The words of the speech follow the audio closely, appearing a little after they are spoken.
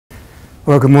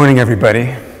Well, good morning,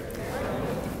 everybody.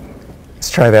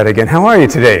 Let's try that again. How are you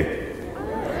today?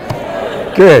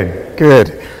 Good,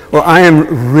 good. Well, I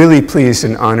am really pleased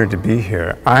and honored to be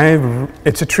here.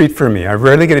 It's a treat for me. I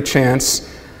rarely get a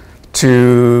chance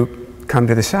to come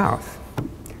to the South.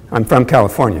 I'm from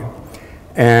California,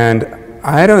 and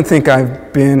I don't think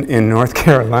I've been in North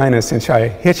Carolina since I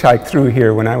hitchhiked through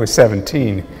here when I was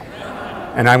 17,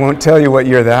 and I won't tell you what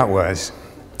year that was.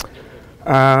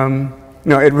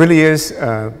 No, it really is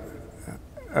a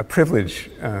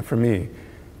privilege for me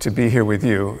to be here with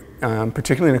you,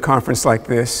 particularly in a conference like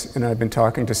this, and I've been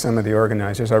talking to some of the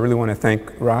organizers. I really want to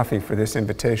thank Rafi for this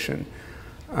invitation.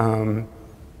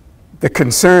 The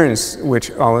concerns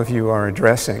which all of you are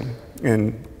addressing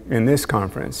in this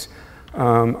conference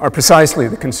are precisely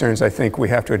the concerns I think we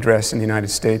have to address in the United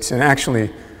States and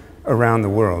actually around the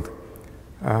world.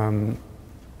 I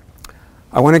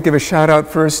want to give a shout out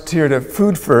first here to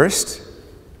Food First.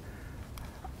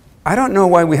 I don't know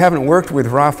why we haven't worked with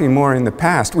Rafi more in the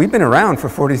past. We've been around for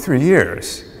 43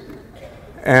 years.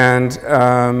 And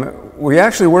we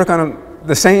actually work on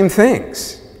the same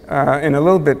things in a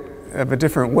little bit of a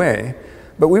different way.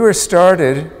 But we were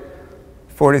started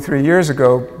 43 years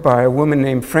ago by a woman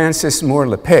named Frances Moore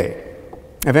Lappé.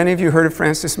 Have any of you heard of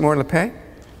Frances Moore Lappé?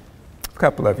 A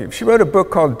couple of you. She wrote a book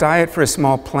called Diet for a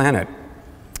Small Planet.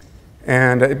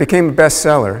 And it became a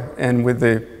bestseller. And with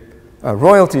the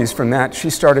royalties from that, she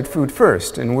started Food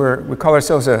First, and we call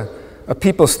ourselves a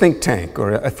people's think tank,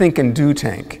 or a think and do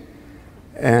tank.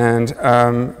 And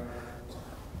our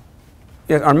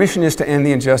mission is to end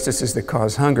the injustices that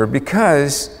cause hunger,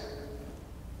 because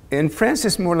in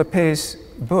Frances Moore Lappé's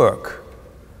book,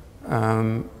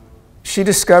 she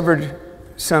discovered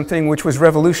something which was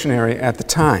revolutionary at the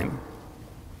time.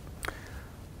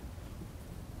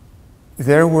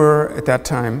 There were, at that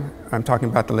time, I'm talking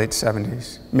about the late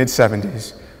 70s,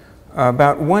 mid-70s,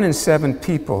 about 1 in 7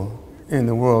 people in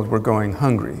the world were going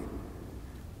hungry.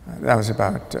 That was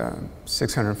about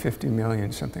 650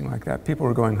 million, something like that. People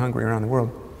were going hungry around the world.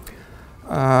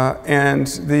 And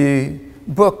the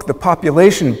book, The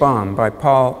Population Bomb by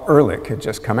Paul Ehrlich, had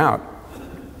just come out.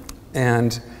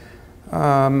 And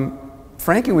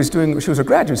Frankie was she was a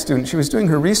graduate student, she was doing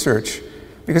her research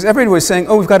because everybody was saying,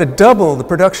 oh, we've got to double the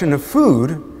production of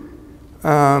food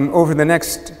over the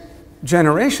next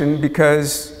generation,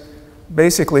 because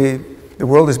basically the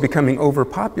world is becoming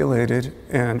overpopulated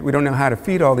and we don't know how to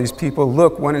feed all these people.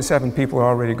 Look, 1 in 7 people are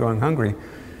already going hungry.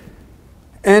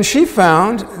 And she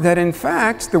found that in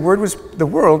fact the world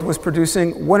was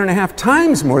producing 1.5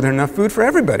 times more than enough food for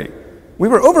everybody. We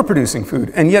were overproducing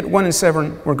food, and yet 1 in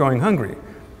 7 were going hungry.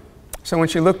 So when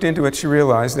she looked into it, she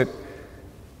realized that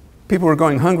people were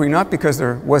going hungry not because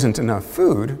there wasn't enough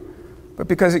food, but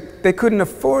because they couldn't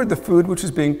afford the food which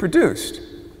was being produced.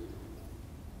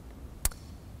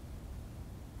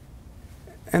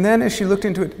 And then as she looked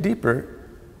into it deeper,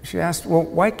 she asked, well,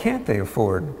 why can't they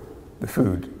afford the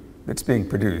food that's being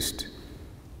produced?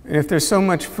 And if there's so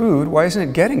much food, why isn't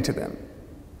it getting to them?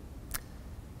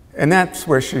 And that's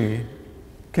where she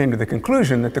came to the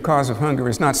conclusion that the cause of hunger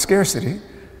is not scarcity.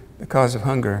 The cause of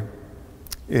hunger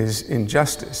is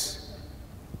injustice.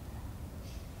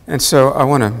 And so I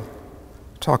want to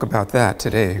talk about that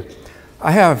today.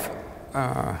 I have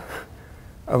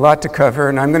a lot to cover,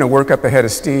 and I'm going to work up a head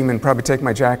of steam and probably take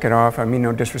my jacket off. I mean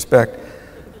no disrespect.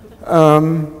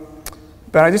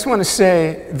 But I just want to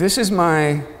say, this is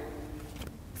my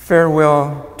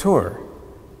farewell tour.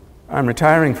 I'm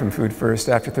retiring from Food First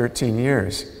after 13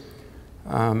 years.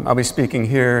 I'll be speaking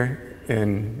here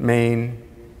in Maine,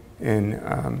 in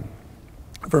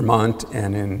Vermont,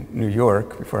 and in New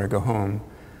York before I go home.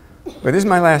 But this is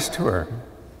my last tour.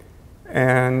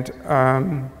 And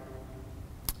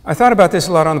I thought about this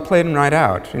a lot on the plane ride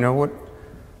out. You know what?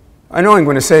 I know I'm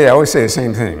going to say, I always say the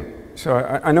same thing. So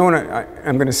I know when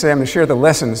I'm going to say, I'm going to share the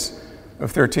lessons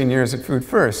of 13 years at Food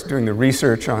First, doing the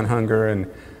research on hunger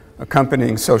and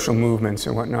accompanying social movements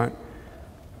and whatnot.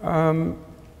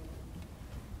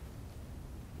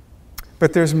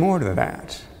 But there's more to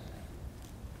that.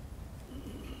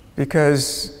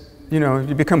 Because, you know,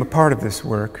 you become a part of this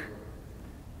work.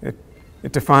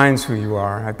 It defines who you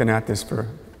are. I've been at this for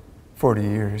 40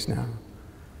 years now.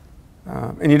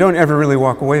 And you don't ever really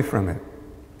walk away from it.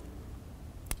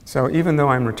 So even though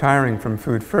I'm retiring from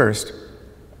Food First,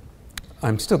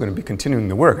 I'm still going to be continuing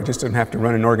the work. I just don't have to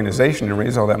run an organization and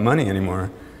raise all that money anymore.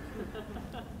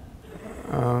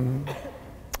 And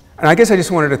I guess I just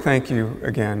wanted to thank you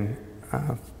again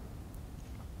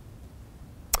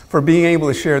for being able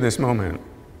to share this moment.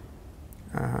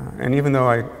 And even though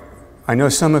I know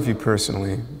some of you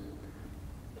personally,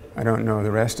 I don't know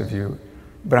the rest of you,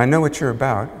 but I know what you're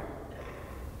about.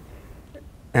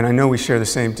 And I know we share the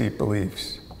same deep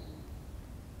beliefs.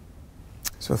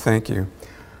 So thank you.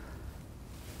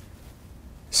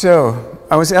 So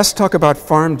I was asked to talk about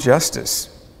farm justice,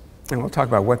 and we'll talk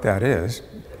about what that is.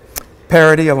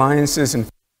 Parity, alliances, and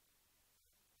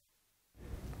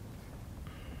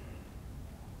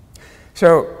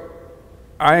so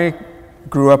I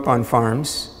grew up on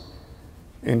farms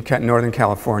in Northern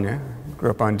California, grew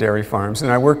up on dairy farms,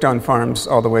 and I worked on farms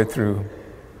all the way through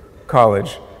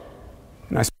college,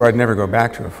 and I swore I'd never go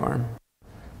back to a farm.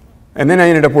 And then I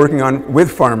ended up working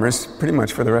with farmers pretty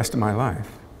much for the rest of my life.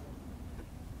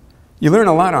 You learn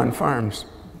a lot on farms,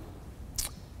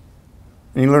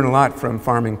 and you learn a lot from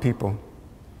farming people.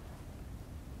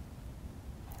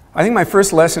 I think my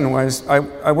first lesson was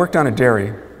I worked on a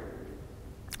dairy.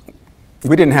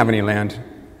 We didn't have any land,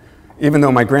 even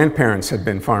though my grandparents had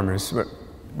been farmers. But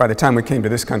by the time we came to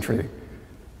this country,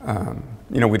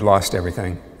 we'd lost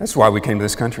everything. That's why we came to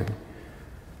this country.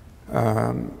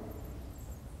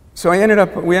 So we ended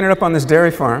up on this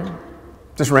dairy farm,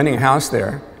 just renting a house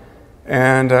there.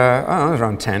 And I was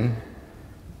around 10.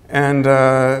 And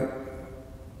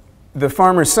the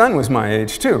farmer's son was my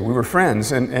age too. We were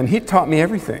friends, and he taught me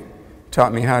everything.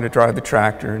 Taught me how to drive the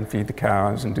tractor and feed the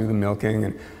cows and do the milking,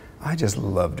 and I just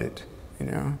loved it,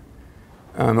 It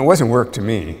wasn't work to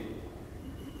me.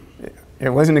 It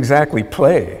wasn't exactly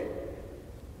play,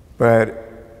 but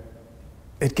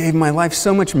it gave my life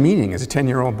so much meaning as a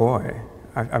 10-year-old boy.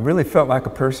 I really felt like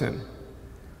a person.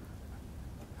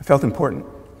 I felt important.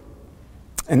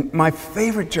 And my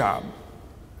favorite job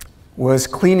was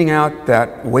cleaning out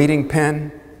that waiting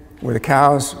pen where the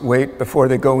cows wait before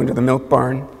they go into the milk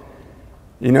barn.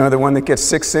 The one that gets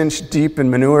 6-inch deep in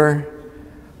manure.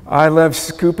 I loved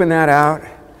scooping that out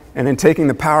and then taking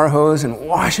the power hose and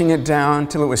washing it down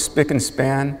till it was spick and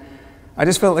span. I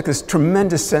just felt like this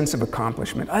tremendous sense of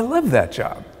accomplishment. I loved that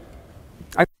job.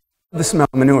 I loved the smell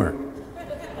of manure.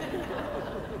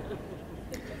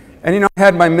 And I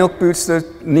had my milk boots, the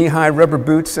knee-high rubber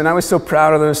boots, and I was so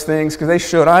proud of those things because they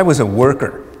showed I was a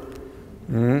worker.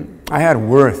 I had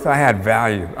worth, I had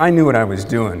value. I knew what I was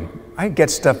doing. I could get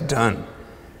stuff done.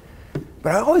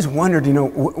 But I always wondered,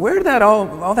 where did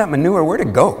all that manure, where'd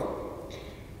it go?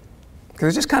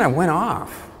 Because it just kind of went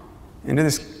off into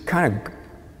this kind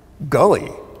of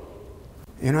gully.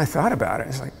 I thought about it.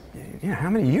 It's like, how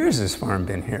many years has this farm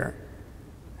been here?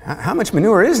 How much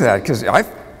manure is that? Because I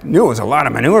knew it was a lot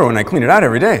of manure when I cleaned it out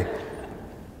every day.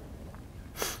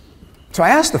 So I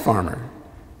asked the farmer,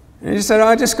 and he said,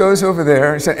 it just goes over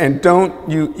there. He said, and don't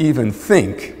you even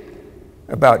think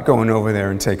about going over there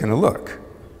and taking a look.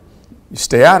 You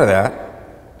stay out of that.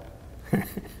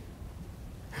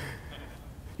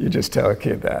 You just tell a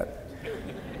kid that.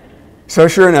 So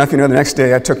sure enough, the next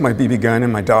day I took my BB gun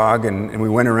and my dog, and we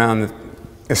went around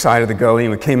the side of the gully,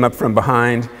 and we came up from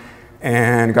behind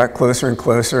and got closer and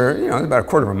closer. It was about a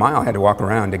quarter of a mile I had to walk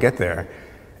around to get there.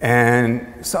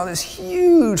 And saw this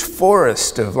huge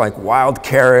forest of like wild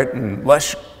carrot and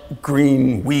lush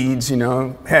green weeds,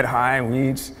 head-high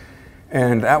weeds.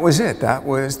 And that was it. That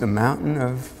was the mountain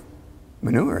of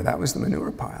manure. That was the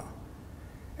manure pile.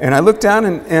 And I looked down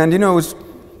and it was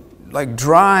like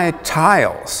dry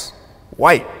tiles,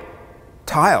 white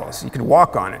tiles. You could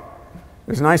walk on it.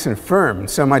 It was nice and firm. And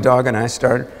so my dog and I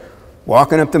started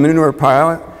walking up the manure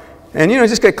pile, and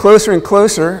just get closer and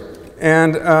closer,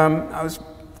 and I was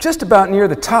just about near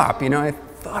the top. I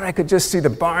thought I could just see the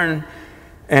barn,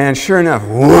 and sure enough,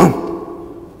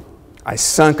 whoom, I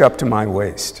sunk up to my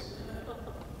waist.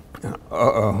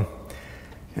 Uh-oh.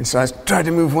 And so I tried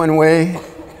to move one way,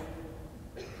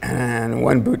 and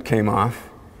one boot came off.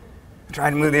 I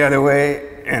tried to move the other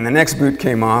way, and the next boot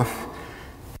came off,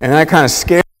 and I kind of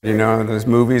scared. Those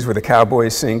movies where the cowboy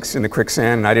sinks in the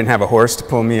quicksand and I didn't have a horse to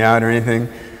pull me out or anything.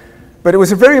 But it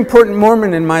was a very important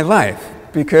moment in my life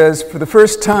because for the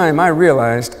first time I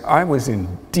realized I was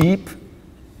in deep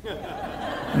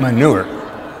manure.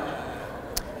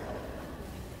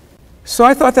 So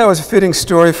I thought that was a fitting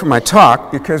story for my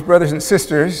talk because, brothers and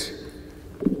sisters,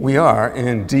 we are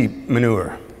in deep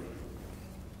manure.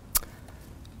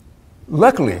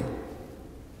 Luckily,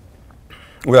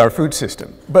 with our food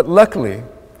system, but luckily,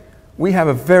 we have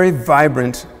a very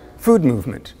vibrant food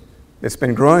movement that's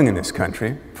been growing in this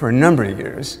country for a number of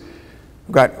years.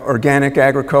 We've got organic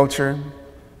agriculture,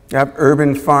 we have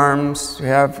urban farms, we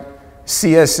have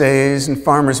CSAs and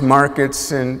farmers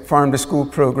markets and farm-to-school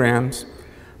programs.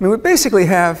 We basically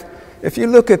have, if you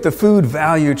look at the food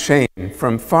value chain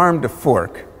from farm to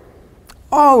fork,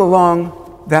 all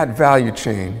along that value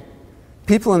chain,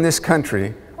 people in this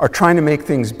country are trying to make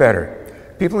things better.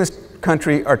 People in this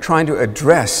country are trying to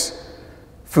address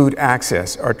food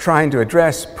access, are trying to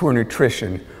address poor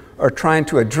nutrition, are trying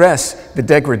to address the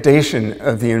degradation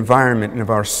of the environment and of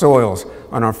our soils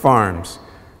on our farms.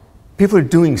 People are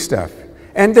doing stuff,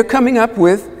 and they're coming up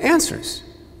with answers.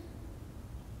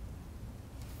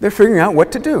 They're figuring out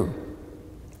what to do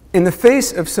in the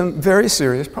face of some very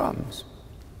serious problems.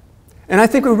 And I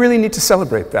think we really need to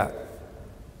celebrate that.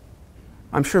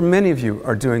 I'm sure many of you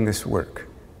are doing this work,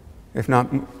 if not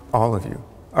all of you,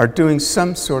 are doing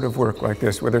some sort of work like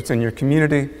this, whether it's in your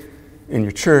community, in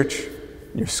your church,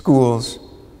 in your schools,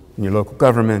 in your local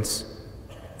governments.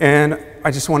 And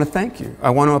I just want to thank you. I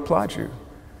want to applaud you,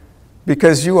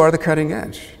 because you are the cutting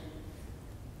edge.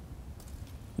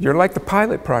 You're like the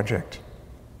pilot project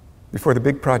before the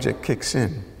big project kicks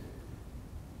in.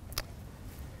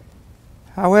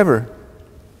 However,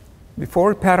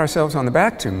 before we pat ourselves on the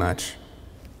back too much,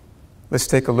 let's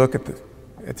take a look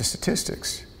at the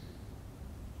statistics.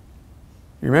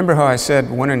 You remember how I said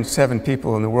 1 in 7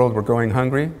 people in the world were going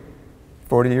hungry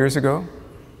 40 years ago?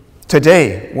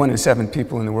 Today, 1 in 7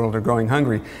 people in the world are going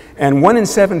hungry. And 1 in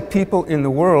 7 people in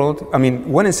the world,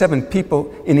 1 in 7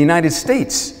 people in the United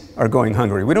States are going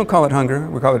hungry. We don't call it hunger,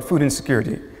 we call it food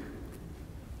insecurity.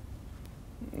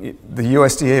 The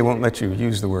USDA won't let you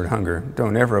use the word hunger.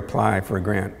 Don't ever apply for a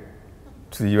grant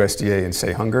to the USDA and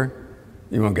say hunger.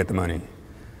 You won't get the money.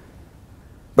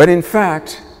 But in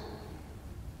fact,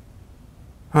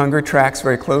 hunger tracks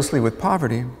very closely with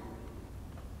poverty,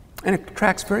 and it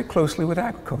tracks very closely with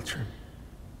agriculture.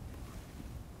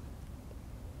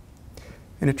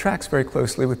 And it tracks very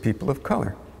closely with people of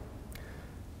color.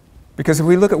 Because if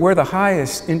we look at where the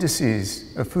highest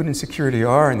indices of food insecurity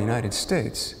are in the United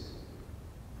States,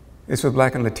 it's with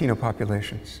Black and Latino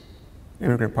populations,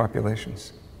 immigrant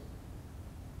populations.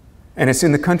 And it's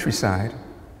in the countryside.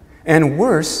 And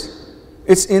worse,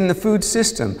 it's in the food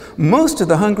system. Most of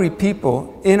the hungry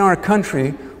people in our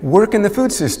country work in the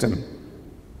food system.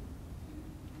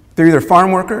 They're either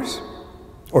farm workers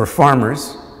or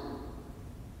farmers,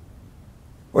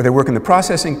 or they work in the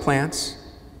processing plants,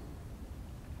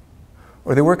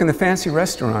 or they work in the fancy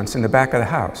restaurants in the back of the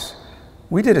house.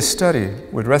 We did a study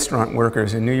with restaurant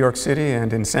workers in New York City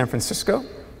and in San Francisco,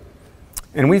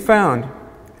 and we found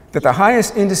that the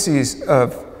highest indices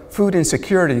of food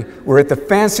insecurity were at the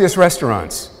fanciest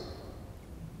restaurants.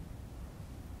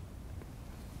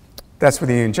 That's where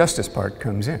the injustice part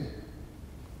comes in.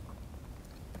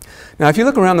 Now, if you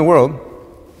look around the world,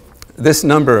 this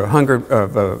number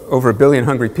of over 1 billion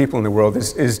hungry people in the world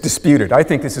is disputed. I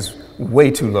think this is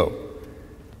way too low.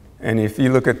 And if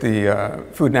you look at the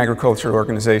Food and Agriculture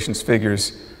Organization's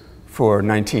figures for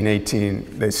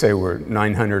 1918, they say we're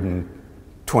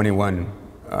 921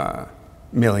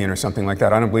 million or something like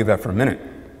that. I don't believe that for a minute.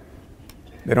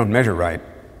 They don't measure right.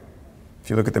 If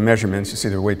you look at the measurements, you see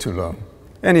they're way too low.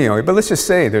 Anyway, but let's just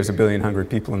say there's 1 billion hungry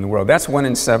people in the world. That's 1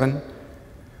 in 7.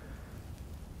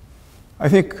 I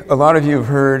think a lot of you have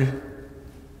heard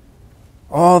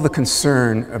all the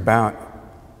concern about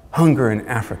hunger in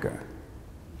Africa.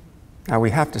 Now,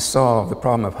 we have to solve the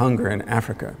problem of hunger in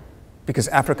Africa because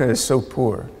Africa is so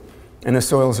poor and the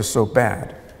soils are so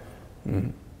bad.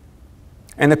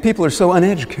 And the people are so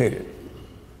uneducated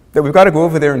that we've got to go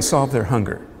over there and solve their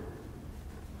hunger.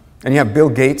 And you have Bill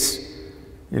Gates,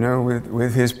 you know,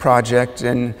 with his project.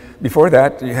 And before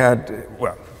that, you had,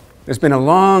 well, there's been a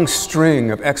long string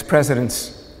of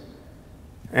ex-presidents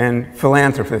and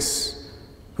philanthropists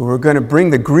who were going to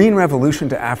bring the green revolution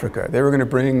to Africa. They were going to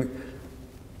bring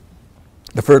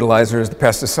the fertilizers, the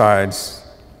pesticides,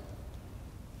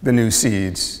 the new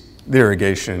seeds, the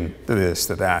irrigation, the this,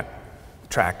 the that, the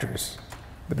tractors,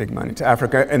 the big money to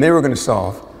Africa, and they were going to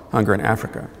solve hunger in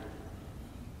Africa.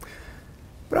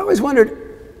 But I always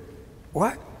wondered,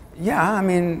 what? Yeah, I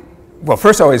mean, well,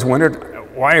 first I always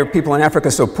wondered, why are people in Africa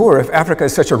so poor if Africa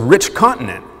is such a rich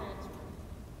continent?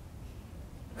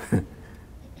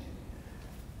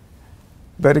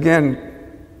 But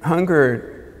again, hunger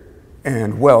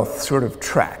and wealth sort of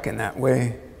track in that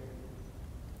way.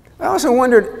 I also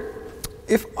wondered,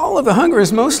 if all of the hunger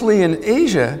is mostly in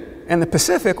Asia and the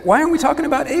Pacific, why aren't we talking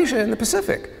about Asia and the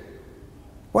Pacific?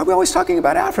 Why are we always talking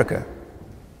about Africa?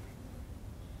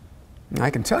 And I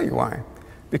can tell you why.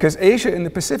 Because Asia and the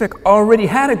Pacific already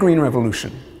had a green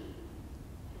revolution.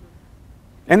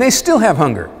 And they still have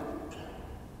hunger.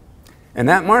 And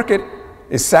that market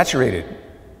is saturated.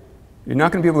 You're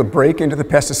not going to be able to break into the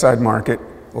pesticide market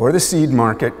or the seed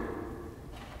market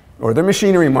or the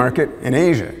machinery market in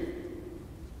Asia.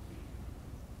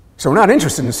 So we're not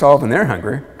interested in solving their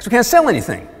hunger because we can't sell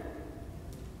anything.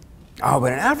 Oh,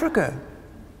 but in Africa,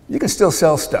 you can still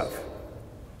sell stuff.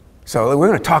 So we're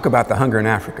going to talk about the hunger in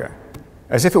Africa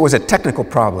as if it was a technical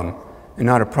problem and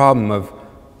not a problem of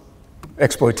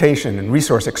exploitation and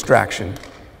resource extraction,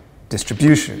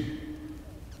 distribution.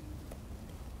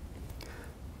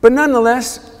 But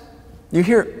nonetheless, you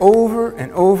hear over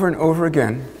and over and over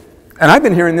again, and I've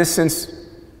been hearing this since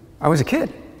I was a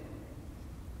kid,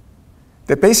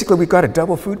 that basically we've got to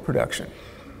double food production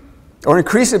or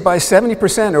increase it by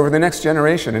 70% over the next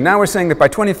generation. And now we're saying that by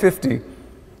 2050,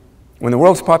 when the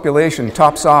world's population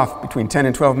tops off between 10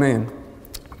 and 12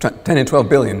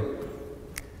 billion,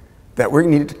 that we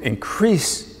need to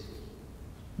increase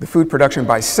the food production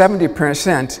by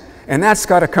 70%, and that's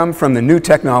got to come from the new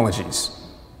technologies.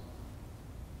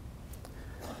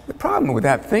 The problem with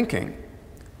that thinking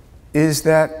is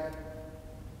that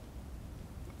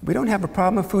we don't have a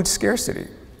problem of food scarcity.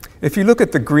 If you look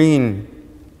at the green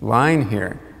line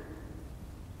here,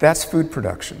 that's food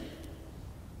production.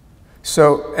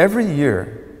 So every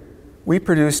year, we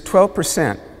produce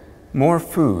 12% more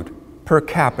food per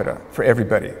capita for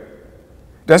everybody.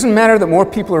 Doesn't matter that more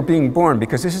people are being born,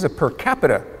 because this is a per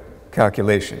capita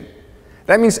calculation.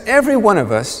 That means every one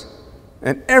of us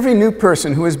and every new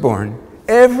person who is born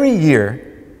every year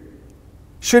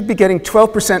should be getting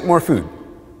 12% more food,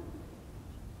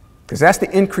 because that's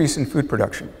the increase in food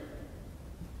production.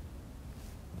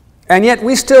 And yet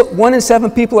we still, 1 in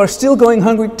 7 people are still going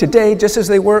hungry today, just as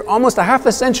they were almost a half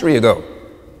a century ago.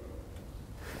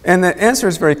 And the answer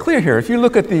is very clear here. If you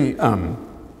look at the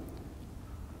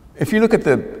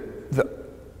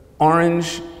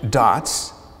orange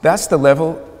dots, that's the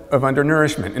level of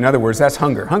undernourishment. In other words, that's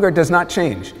hunger. Hunger does not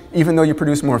change, even though you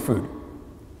produce more food.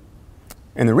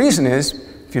 And the reason is,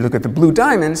 if you look at the blue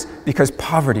diamonds, because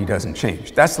poverty doesn't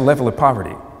change. That's the level of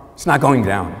poverty. It's not going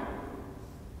down.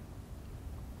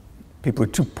 People are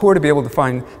too poor to be able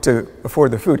to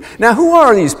afford the food. Now, who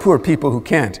are these poor people who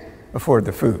can't afford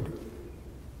the food?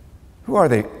 Who are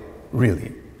they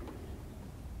really?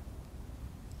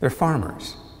 They're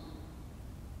farmers,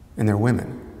 and they're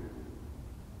women.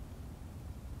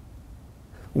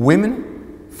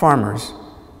 Women farmers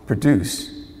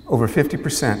produce over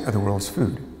 50% of the world's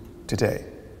food today.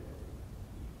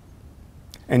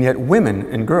 And yet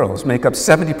women and girls make up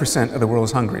 70% of the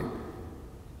world's hungry.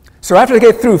 So after they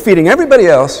get through feeding everybody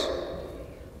else,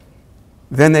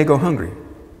 then they go hungry.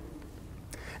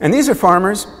 And these are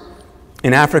farmers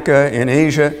in Africa, in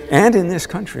Asia, and in this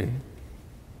country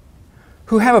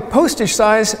who have a postage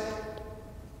stamp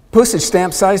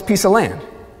sized piece of land.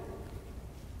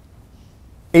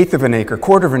 1/8 of an acre,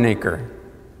 1/4 of an acre,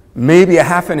 maybe a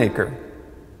 1/2 an acre.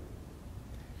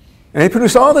 And they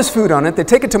produce all this food on it. They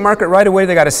take it to market right away.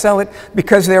 They got to sell it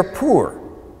because they're poor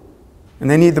and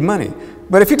they need the money.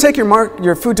 But if you take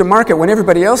your food to market when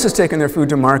everybody else is taking their food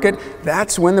to market,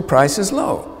 that's when the price is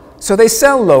low. So they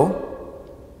sell low,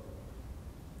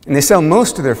 and they sell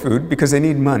most of their food because they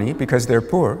need money, because they're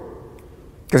poor,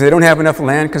 because they don't have enough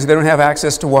land, because they don't have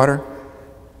access to water.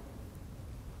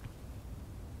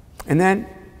 And then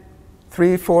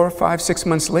 3, 4, 5, 6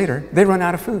 months later, they run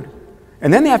out of food.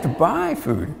 And then they have to buy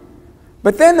food.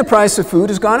 But then the price of food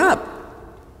has gone up.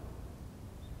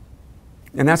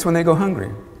 And that's when they go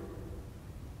hungry.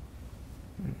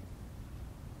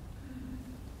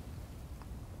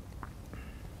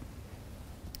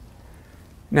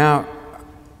 Now,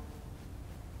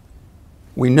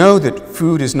 we know that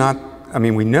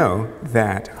we know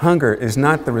that hunger is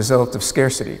not the result of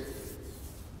scarcity.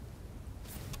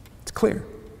 It's clear.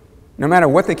 No matter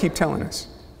what they keep telling us,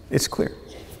 it's clear.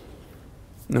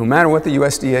 No matter what the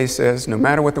USDA says, no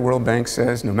matter what the World Bank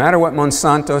says, no matter what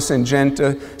Monsanto,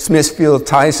 Syngenta, Smithfield,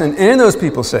 Tyson, and those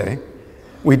people say,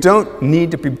 we don't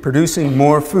need to be producing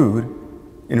more food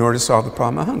in order to solve the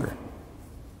problem of hunger.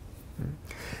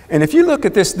 And if you look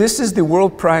at this, this is the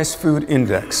World Price Food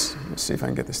Index. Let's see if I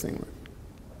can get this thing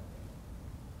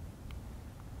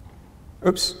right.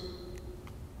 Oops.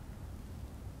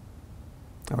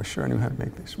 I was sure I knew how to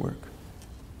make this work.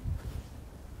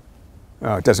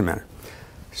 Oh, it doesn't matter.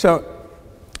 So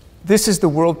this is the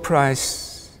World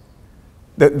Price,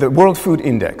 the World Food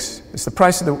Index. It's the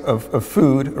price of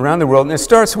food around the world, and it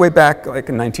starts way back like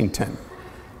in 1910.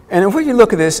 And if you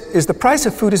look at this, is the price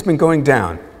of food has been going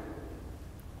down.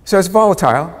 So it's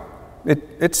volatile.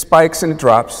 It spikes and it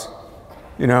drops,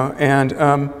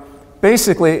 and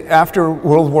basically after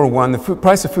World War I, the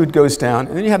price of food goes down,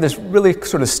 and then you have this really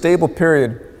sort of stable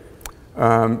period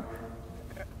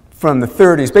from the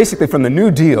 30s, basically from the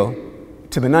New Deal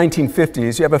to the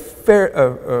 1950s. You have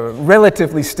a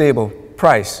relatively stable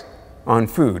price on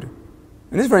food.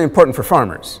 And this is very important for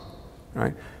farmers,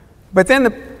 right? But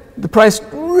then the price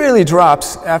really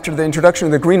drops after the introduction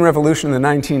of the Green Revolution in the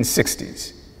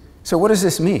 1960s. So what does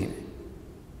this mean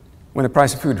when the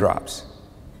price of food drops?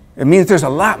 It means there's a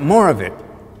lot more of it.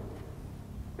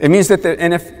 It means that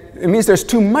it means there's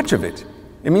too much of it.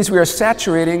 It means we are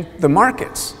saturating the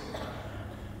markets.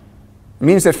 It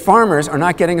means that farmers are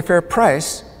not getting a fair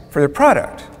price for their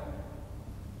product.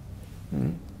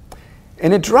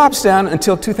 And it drops down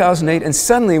until 2008, and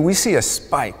suddenly we see a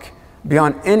spike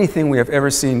beyond anything we have ever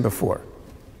seen before.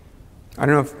 I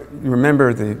don't know if you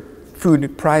remember the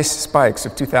food price spikes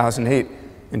of 2008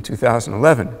 and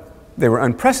 2011. They were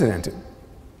unprecedented.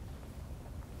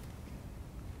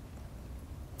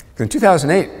 In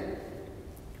 2008,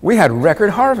 we had record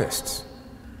harvests,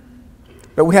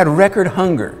 but we had record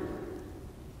hunger.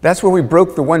 That's where we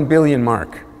broke the 1 billion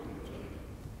mark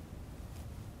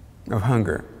of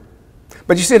hunger.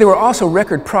 But you see, there were also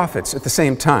record profits at the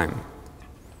same time.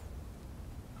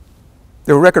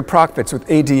 There were record profits with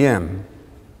ADM.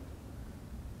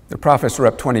 The profits were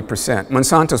up 20%.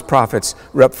 Monsanto's profits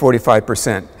were up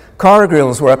 45%.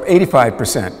 Cargill's were up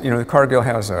 85%. You know, the Cargill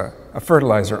has a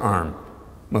fertilizer arm.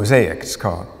 Mosaic, it's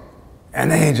called. And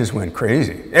they just went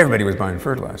crazy. Everybody was buying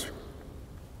fertilizer.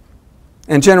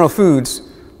 And General Foods,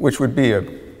 which would be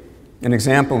an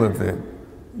example of the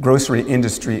grocery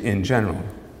industry in general,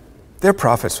 their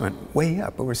profits went way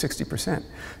up, over 60%.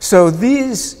 So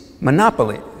these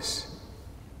monopolies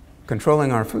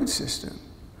controlling our food system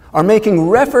are making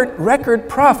record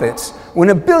profits when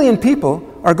 1 billion people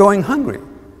are going hungry.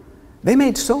 They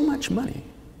made so much money,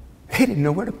 they didn't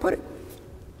know where to put it.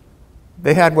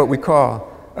 They had what we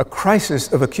call a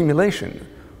crisis of accumulation,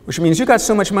 which means you got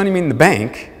so much money in the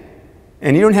bank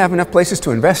and you don't have enough places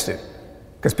to invest it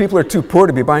because people are too poor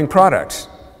to be buying products.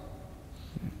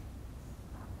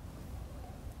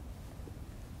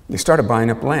 They started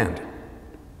buying up land,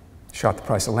 shot the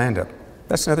price of land up.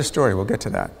 That's another story, we'll get to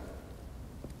that.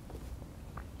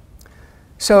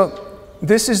 So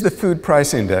this is the food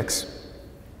price index.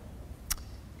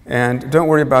 And don't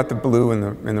worry about the blue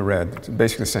and the red, it's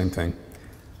basically the same thing.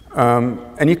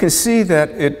 And you can see that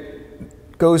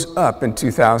it goes up in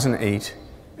 2008,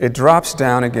 it drops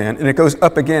down again, and it goes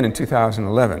up again in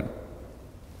 2011.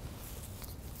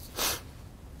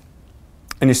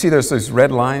 And you see those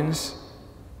red lines,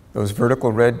 those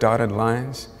vertical red dotted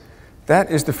lines? That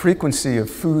is the frequency of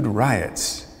food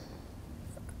riots.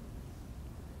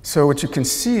 So what you can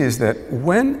see is that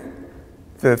when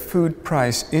the food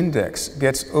price index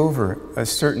gets over a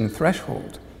certain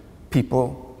threshold,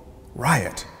 people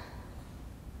riot.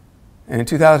 And in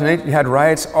 2008, you had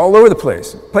riots all over the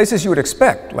place, places you would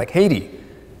expect, like Haiti,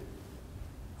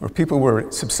 where people were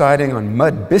subsiding on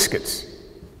mud biscuits.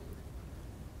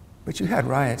 But you had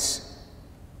riots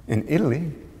in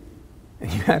Italy,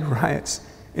 and you had riots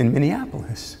in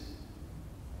Minneapolis,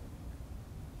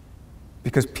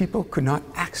 because people could not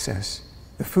access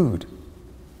the food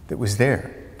that was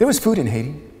there. There was food in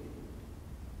Haiti.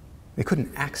 They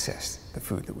couldn't access the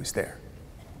food that was there.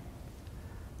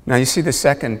 Now you see the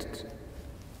second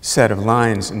set of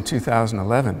lines in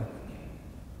 2011.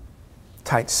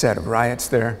 Tight set of riots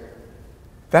there.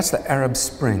 That's the Arab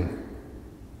Spring.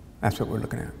 That's what we're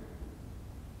looking at.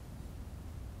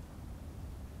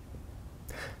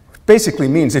 Basically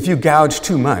means if you gouge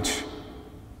too much,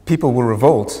 people will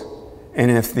revolt, and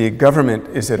if the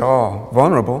government is at all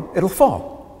vulnerable, it'll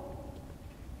fall.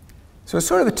 So it's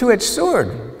sort of a two-edged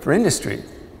sword for industry,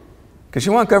 because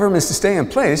you want governments to stay in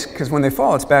place, because when they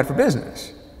fall, it's bad for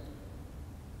business.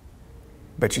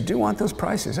 But you do want those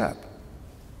prices up.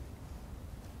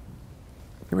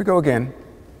 Here we go again.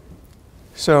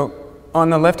 So on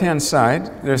the left-hand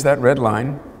side, there's that red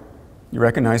line. You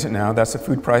recognize it now. That's the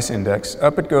food price index.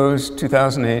 Up it goes,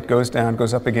 2008, goes down,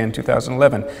 goes up again,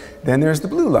 2011. Then there's the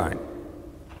blue line.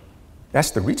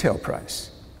 That's the retail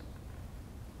price.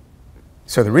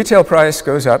 So the retail price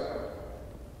goes up.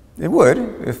 It would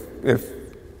if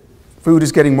food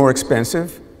is getting more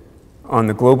expensive on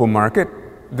the global market,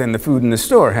 then the food in the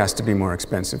store has to be more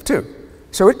expensive too.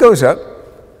 So it goes up,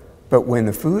 but when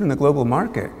the food in the global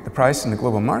market, the price in the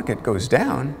global market goes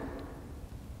down,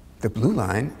 the blue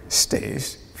line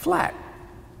stays flat.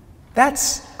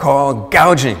 That's called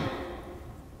gouging.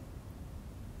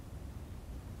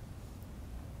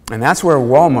 And that's where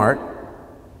Walmart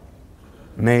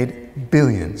made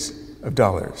billions of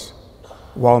dollars.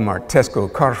 Walmart,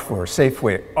 Tesco, Carrefour,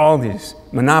 Safeway, all these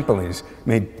monopolies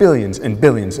made billions and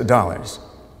billions of dollars.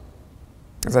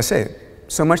 As I say,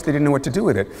 so much they didn't know what to do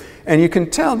with it. And you can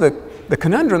tell the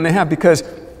conundrum they have, because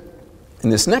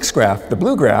in this next graph, the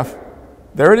blue graph,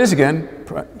 there it is again,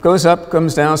 goes up,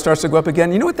 comes down, starts to go up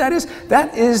again. You know what that is?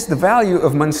 That is the value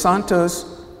of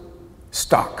Monsanto's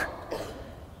stock.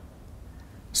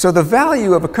 So the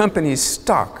value of a company's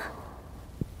stock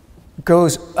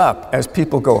goes up as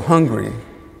people go hungry,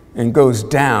 and goes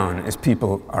down as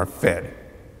people are fed.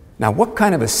 Now, what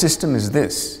kind of a system is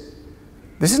this?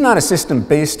 This is not a system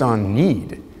based on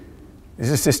need. This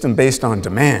is a system based on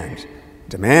demand.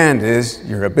 Demand is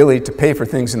your ability to pay for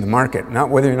things in the market, not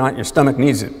whether or not your stomach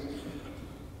needs it.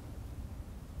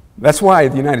 That's why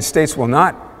the United States will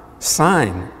not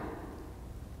sign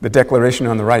the Declaration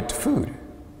on the Right to Food.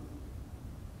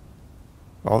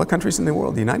 All the countries in the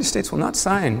world, the United States will not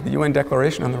sign the UN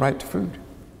Declaration on the Right to Food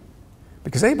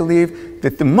because they believe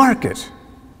that the market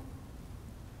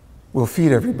will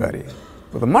feed everybody.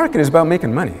 Well, the market is about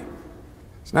making money.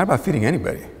 It's not about feeding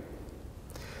anybody.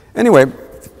 Anyway,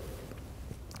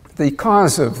 the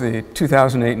cause of the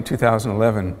 2008 and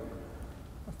 2011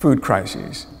 food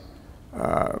crises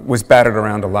was battered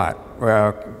around a lot.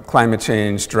 Climate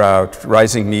change, drought,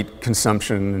 rising meat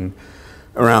consumption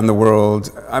around the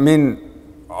world. I mean,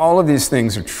 all of these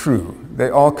things are true. They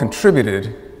all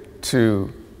contributed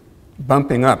to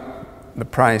bumping up the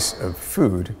price of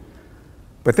food.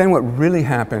 But then what really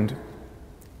happened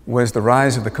was the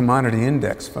rise of the commodity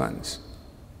index funds.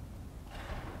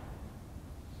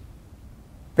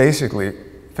 Basically,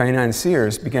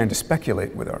 financiers began to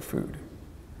speculate with our food,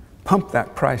 pump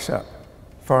that price up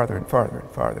farther and farther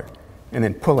and farther, and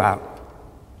then pull out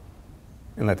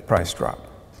and let the price drop.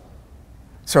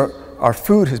 So our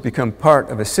food has become part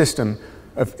of a system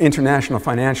of international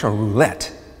financial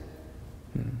roulette.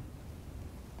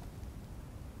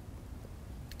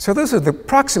 So those are the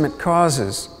proximate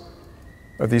causes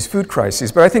of these food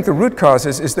crises, but I think the root cause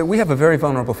is that we have a very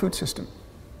vulnerable food system.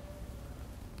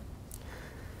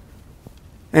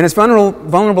 And it's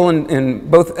vulnerable in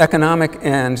both economic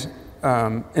and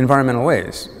environmental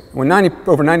ways. When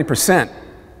over 90%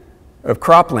 of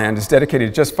cropland is dedicated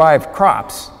to just 5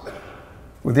 crops,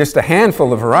 with just a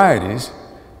handful of varieties,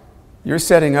 you're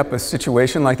setting up a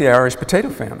situation like the Irish potato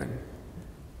famine.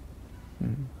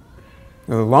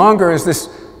 The longer as this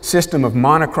system of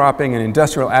monocropping and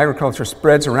industrial agriculture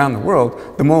spreads around the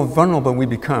world, the more vulnerable we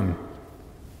become.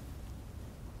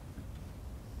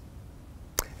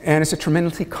 And it's a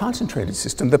tremendously concentrated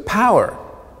system. The power,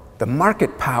 the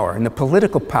market power and the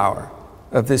political power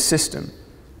of this system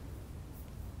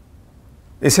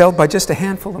is held by just a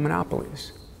handful of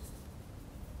monopolies.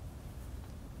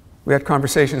 We had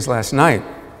conversations last night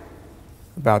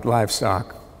about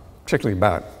livestock, particularly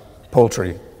about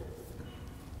poultry.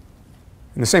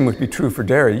 And the same would be true for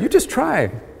dairy. You just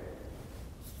try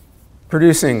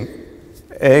producing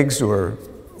eggs or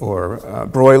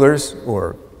broilers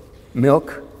or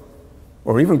milk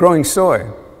or even growing soy.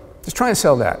 Just try and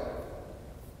sell that.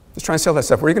 Just try and sell that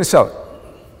stuff. Where are you going to sell it?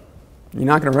 You're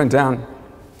not going to run down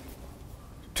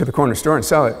to the corner store and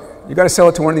sell it. You've got to sell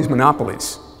it to one of these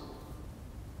monopolies.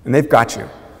 And they've got you.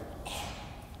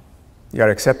 You got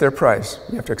to accept their price.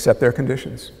 You have to accept their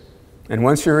conditions. And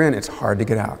once you're in, it's hard to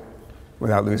get out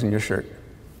without losing your shirt.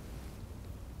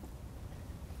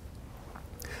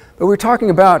 But we're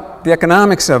talking about the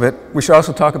economics of it. We should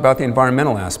also talk about the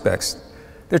environmental aspects.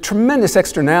 There are tremendous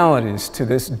externalities to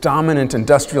this dominant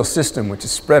industrial system which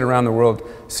has spread around the world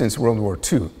since World War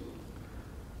II.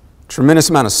 Tremendous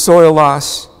amount of soil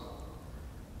loss.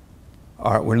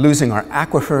 We're losing our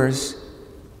aquifers.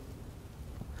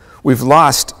 We've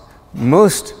lost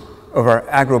most of our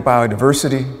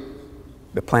agrobiodiversity,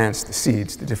 the plants, the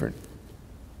seeds, the different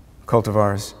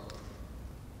cultivars.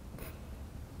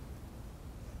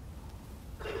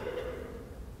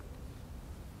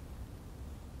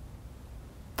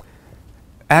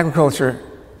 Agriculture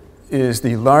is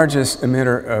the largest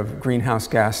emitter of greenhouse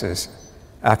gases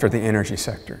after the energy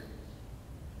sector.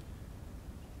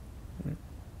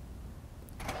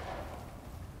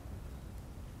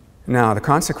 Now, the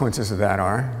consequences of that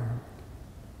are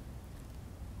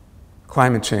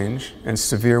climate change and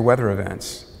severe weather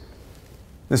events.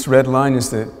 This red line is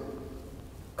the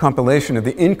compilation of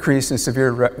the increase in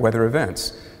severe weather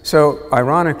events. So,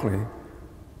 ironically,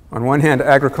 on one hand,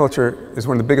 agriculture is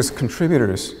one of the biggest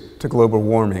contributors to global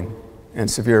warming and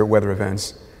severe weather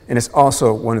events, and it's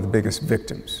also one of the biggest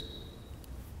victims.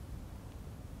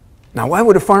 Now, why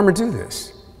would a farmer do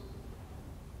this?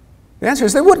 The answer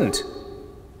is they wouldn't.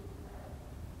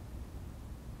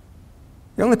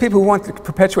 The only people who want to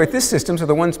perpetuate this system are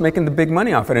the ones making the big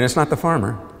money off it, and it's not the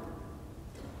farmer.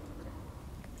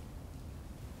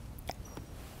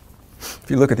 If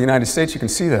you look at the United States, you can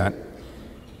see that.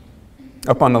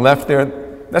 Up on the left there,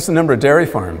 that's the number of dairy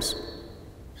farms.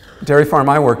 The dairy farm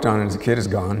I worked on as a kid is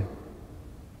gone.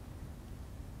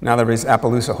 Now they raise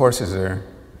Appaloosa horses there.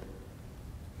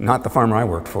 Not the farmer I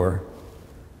worked for.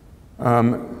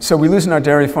 So we're losing our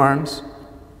dairy farms.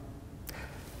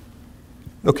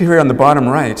 Look here on the bottom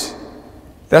right.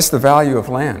 That's the value of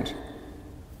land.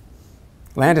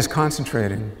 Land is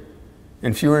concentrating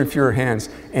in fewer and fewer hands,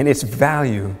 and its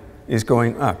value is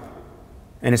going up.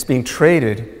 And it's being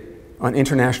traded on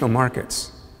international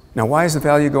markets. Now, why is the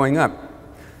value going up?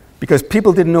 Because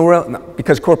people didn't know where else,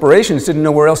 because corporations didn't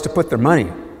know where else to put their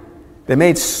money. They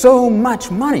made so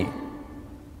much money,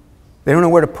 they don't know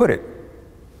where to put it.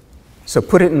 So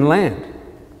put it in land.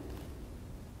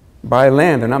 Buy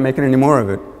land, they're not making any more of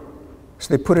it.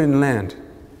 So they put it in land.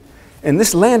 And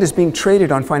this land is being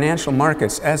traded on financial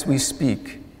markets as we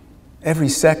speak. Every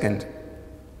second,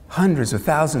 hundreds of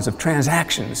thousands of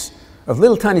transactions of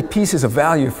little tiny pieces of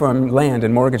value from land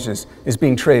and mortgages is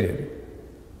being traded.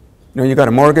 You know, you got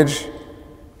a mortgage,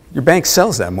 your bank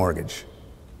sells that mortgage.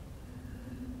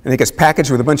 And it gets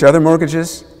packaged with a bunch of other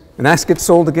mortgages, and that gets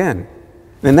sold again.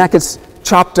 And then that gets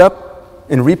chopped up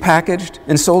and repackaged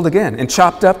and sold again, and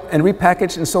chopped up and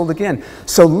repackaged and sold again.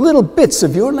 So little bits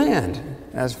of your land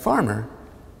as a farmer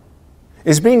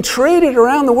is being traded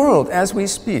around the world as we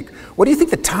speak. What do you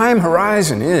think the time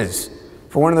horizon is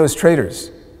for one of those traders?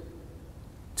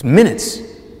 It's minutes.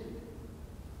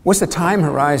 What's the time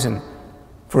horizon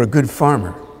for a good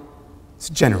farmer? It's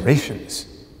generations.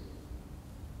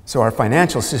 So our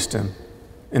financial system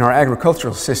and our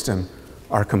agricultural system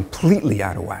are completely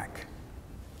out of whack.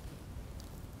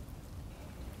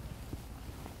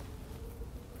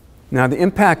 Now, the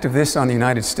impact of this on the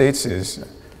United States is,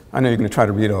 I know you're going to try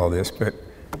to read all this, but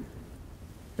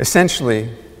essentially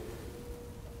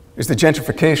is the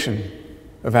gentrification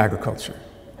of agriculture.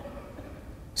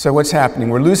 So what's happening?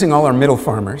 We're losing all our middle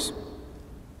farmers,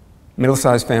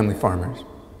 middle-sized family farmers.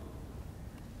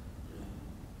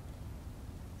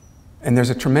 And there's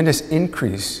a tremendous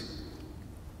increase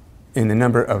in the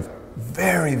number of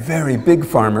very, very big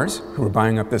farmers who are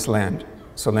buying up this land.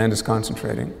 So land is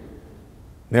concentrating.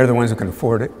 They're the ones who can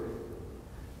afford it.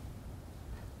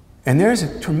 And there's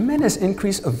a tremendous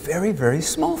increase of very, very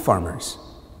small farmers.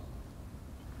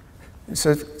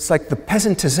 So it's like the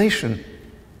peasantization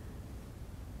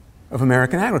of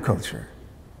American agriculture.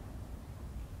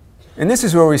 And this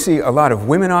is where we see a lot of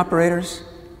women operators.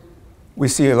 We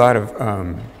see a lot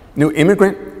of new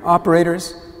immigrant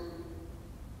operators.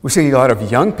 We see a lot of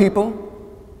young people,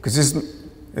 because this is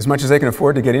as much as they can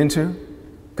afford to get into,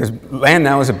 because land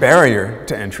now is a barrier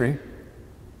to entry.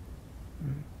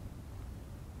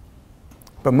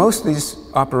 But most of these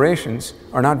operations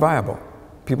are not viable.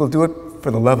 People do it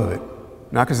for the love of it,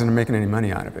 not because they're making any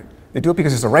money out of it. They do it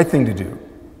because it's the right thing to do.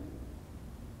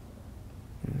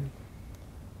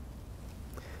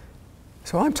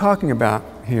 So what I'm talking about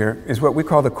here is what we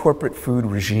call the corporate food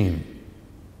regime.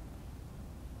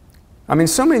 I mean,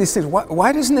 so many of these things,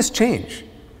 why doesn't this change?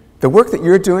 The work that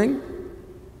you're doing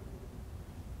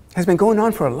has been going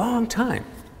on for a long time.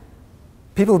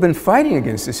 People have been fighting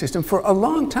against this system for a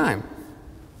long time.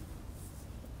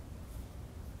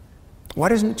 Why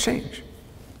doesn't it change?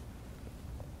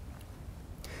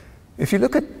 If you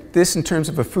look at this in terms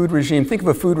of a food regime, think of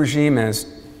a food regime as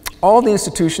all the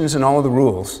institutions and all of the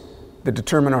rules that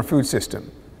determine our food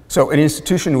system. So an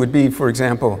institution would be, for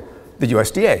example, the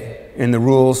USDA, and the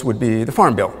rules would be the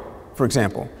Farm Bill, for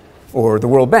example, or the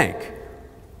World Bank,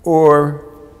 or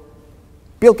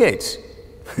Bill Gates.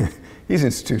 He's an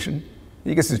institution.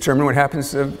 He gets to determine what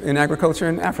happens in agriculture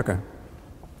in Africa.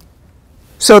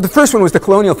 So the first one was the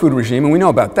colonial food regime, and we know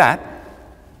about that.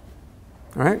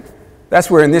 All right? That's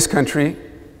where in this country,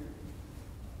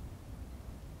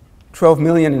 12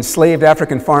 million enslaved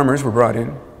African farmers were brought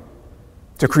in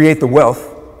to create the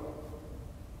wealth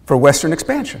for Western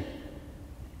expansion.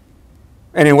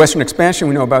 And in Western expansion,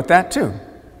 we know about that too.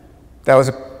 That was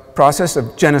a process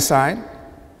of genocide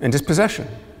and dispossession.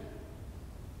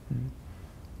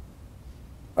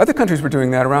 Other countries were doing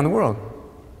that around the world.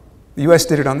 The US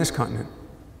did it on this continent.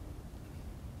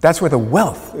 That's where the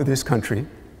wealth of this country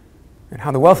and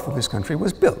how the wealth of this country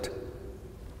was built.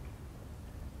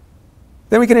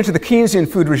 Then we get into the Keynesian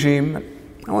food regime.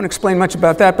 I won't explain much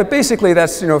about that, but basically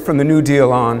that's, from the New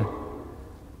Deal on.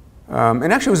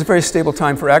 And actually it was a very stable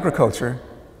time for agriculture,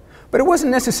 but it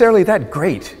wasn't necessarily that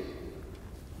great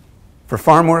for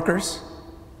farm workers.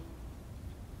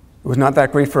 It was not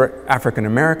that great for African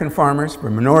American farmers,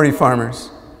 for minority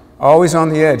farmers, always on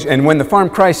the edge. And when the farm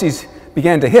crises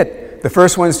began to hit, the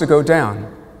first ones to go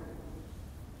down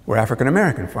were African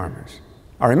American farmers.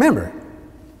 I remember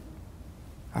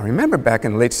back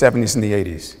in the late 70s and the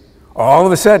 80s. All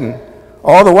of a sudden,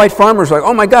 all the white farmers were like,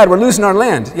 oh my God, we're losing our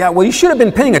land. Yeah, well, you should have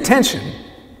been paying attention.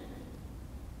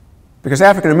 Because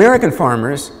African American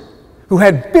farmers, who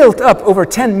had built up over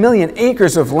 10 million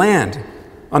acres of land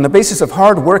on the basis of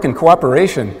hard work and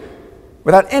cooperation,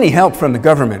 without any help from the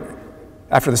government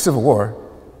after the Civil War,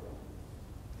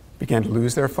 began to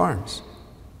lose their farms.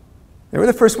 They were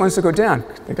the first ones to go down.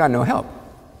 They got no help.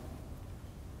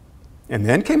 And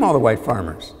then came all the white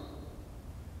farmers.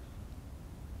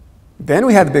 Then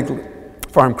we had the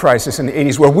big farm crisis in the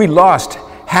 80s where we lost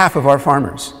half of our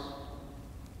farmers.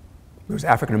 It was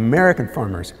African American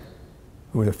farmers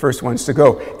who were the first ones to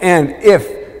go. And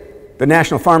if the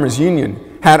National Farmers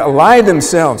Union had allied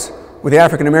themselves with the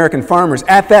African American farmers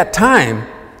at that time,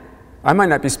 I might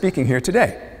not be speaking here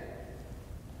today.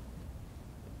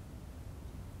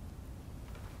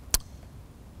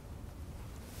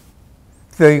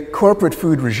 The corporate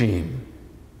food regime,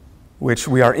 which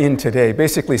we are in today,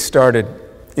 basically started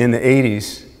in the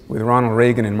 80s with Ronald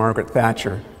Reagan and Margaret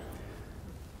Thatcher,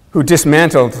 who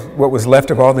dismantled what was left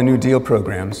of all the New Deal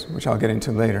programs, which I'll get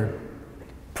into later,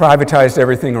 privatized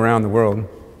everything around the world,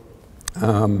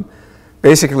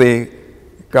 basically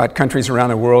got countries around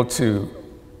the world to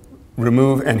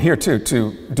remove, and here too,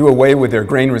 to do away with their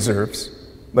grain reserves,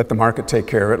 let the market take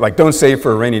care of it. Like, don't save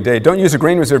for a rainy day. Don't use a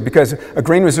grain reserve because a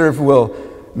grain reserve will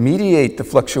mediate the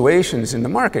fluctuations in the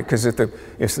market, because if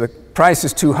the price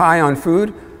is too high on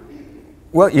food,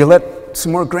 well, you let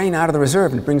some more grain out of the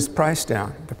reserve and it brings the price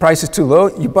down. If the price is too low,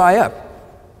 you buy up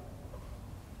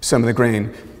some of the grain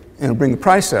and it'll bring the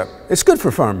price up. It's good for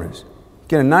farmers.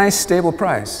 Get a nice, stable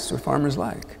price. That's what farmers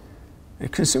like. And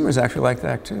consumers actually like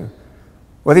that too.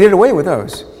 Well, they did away with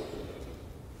those.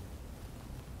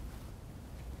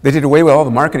 They did away with all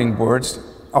the marketing boards,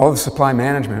 all the supply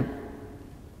management.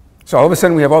 So all of a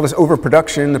sudden we have all this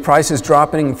overproduction, the price is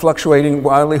dropping and fluctuating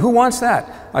wildly. Who wants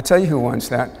that? I'll tell you who wants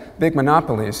that. Big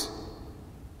monopolies.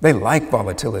 They like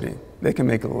volatility. They can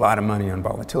make a lot of money on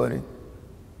volatility.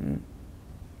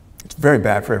 It's very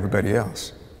bad for everybody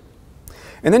else.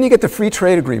 And then you get the free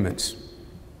trade agreements.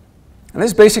 And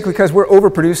this is basically because we're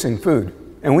overproducing food,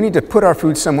 and we need to put our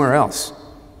food somewhere else.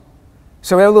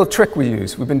 So we have a little trick we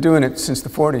use. We've been doing it since the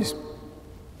 40s.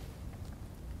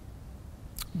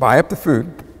 Buy up the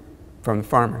food from the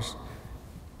farmers.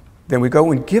 Then we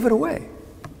go and give it away.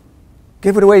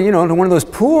 Give it away, you know, to one of those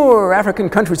poor African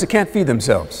countries that can't feed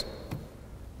themselves.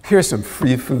 Here's some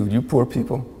free food, you poor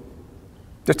people,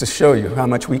 just to show you how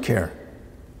much we care.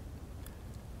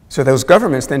 So those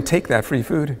governments then take that free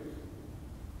food.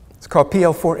 It's called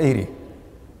PL 480.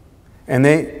 And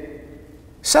they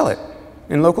sell it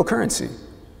in local currency.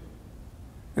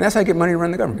 And that's how you get money to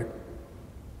run the government.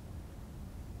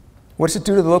 What does it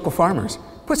do to the local farmers?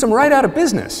 It puts them right out of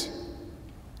business.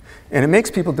 And it makes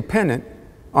people dependent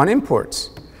on imports.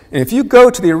 And if you go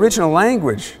to the original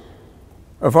language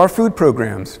of our food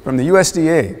programs from the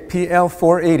USDA, PL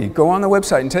 480, go on the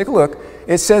website and take a look.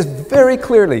 It says very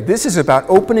clearly, this is about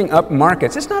opening up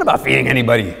markets. It's not about feeding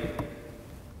anybody.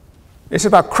 It's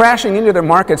about crashing into their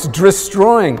markets,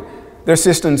 destroying their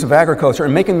systems of agriculture,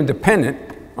 and making them dependent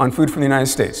on food from the United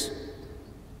States.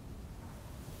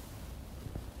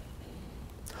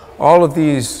 All of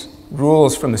these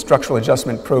rules from the structural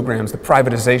adjustment programs, the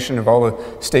privatization of all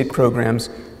the state programs,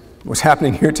 was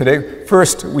happening here today.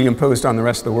 First, we imposed on the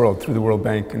rest of the world through the World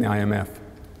Bank and the IMF.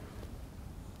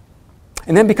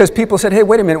 And then because people said, hey,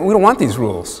 wait a minute, we don't want these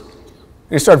rules. And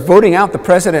they started voting out the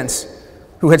presidents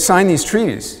who had signed these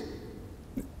treaties.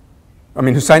 I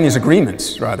mean, who signed these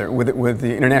agreements, rather, with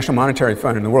the International Monetary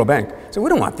Fund and the World Bank. So we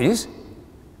don't want these.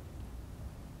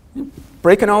 You're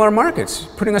breaking all our markets,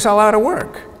 putting us all out of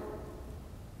work.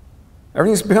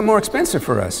 Everything's become more expensive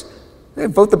for us. They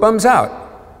vote the bums out.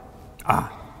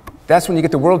 That's when you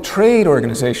get the World Trade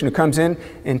Organization who comes in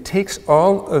and takes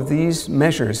all of these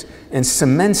measures and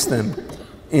cements them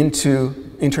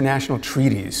into international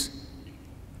treaties.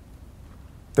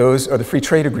 Those are the free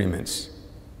trade agreements.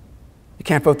 You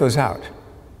can't vote those out.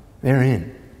 They're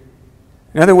in.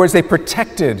 In other words, they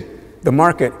protected the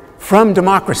market from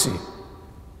democracy.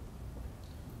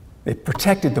 They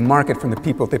protected the market from the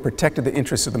people. They protected the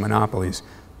interests of the monopolies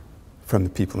from the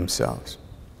people themselves.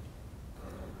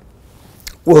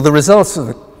 Well, the results of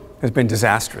it has been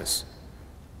disastrous.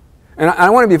 And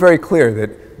I want to be very clear that,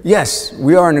 yes,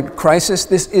 we are in a crisis.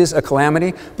 This is a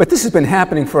calamity. But this has been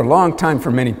happening for a long time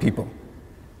for many people.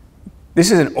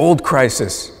 This is an old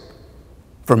crisis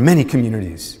for many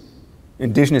communities.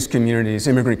 Indigenous communities,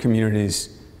 immigrant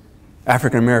communities,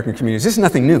 African American communities. This is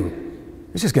nothing new.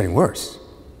 It's just getting worse.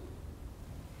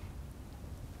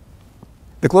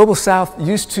 The Global South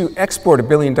used to export $1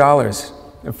 billion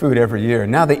of food every year.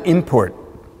 Now they import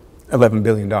 $11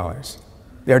 billion.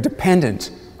 They are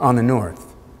dependent on the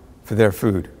North for their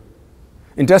food.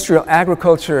 Industrial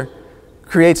agriculture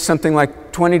creates something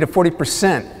like 20 to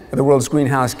 40% of the world's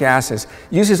greenhouse gases,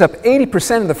 uses up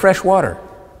 80% of the fresh water,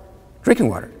 drinking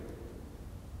water.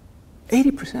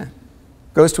 80%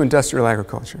 goes to industrial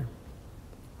agriculture.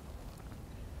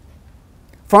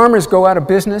 Farmers go out of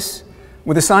business.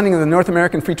 With the signing of the North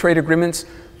American Free Trade Agreements,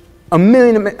 1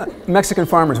 million Mexican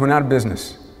farmers went out of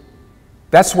business.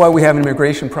 That's why we have an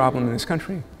immigration problem in this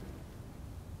country,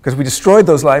 because we destroyed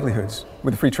those livelihoods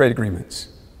with the free trade agreements.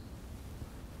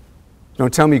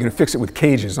 Don't tell me you're going to fix it with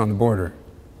cages on the border.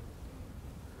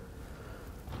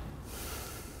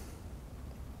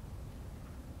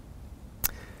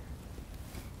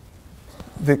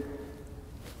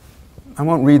 I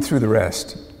won't read through the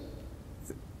rest.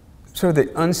 Sort of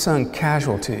the unsung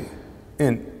casualty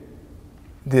in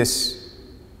this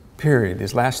period,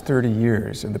 these last 30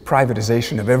 years, and the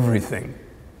privatization of everything,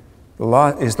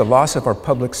 is the loss of our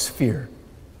public sphere.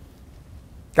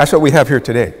 That's what we have here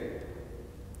today.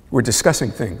 We're discussing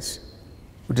things.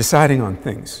 We're deciding on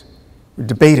things. We're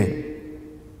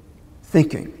debating,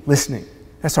 thinking, listening.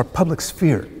 That's our public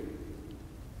sphere.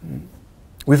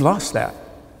 We've lost that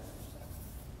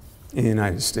in the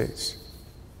United States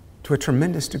to a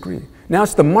tremendous degree. Now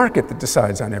it's the market that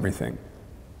decides on everything.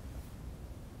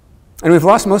 And we've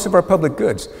lost most of our public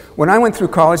goods. When I went through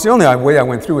college, the only way I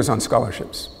went through was on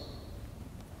scholarships.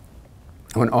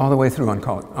 I went all the way through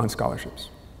on scholarships.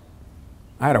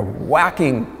 I had a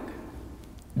whacking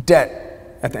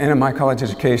debt at the end of my college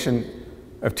education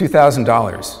of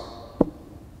 $2,000,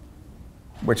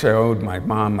 which I owed my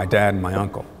mom, my dad, and my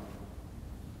uncle.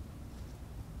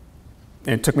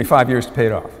 And it took me 5 years to pay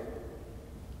it off.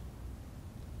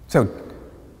 So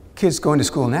kids going to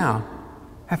school now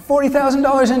have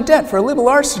 $40,000 in debt for a liberal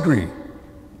arts degree.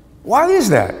 Why is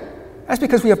that? That's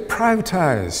because we have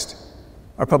privatized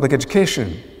our public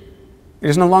education. It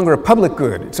is no longer a public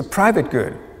good, it's a private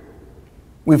good.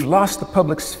 We've lost the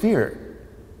public sphere.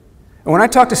 And when I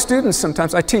talk to students,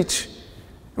 sometimes I teach,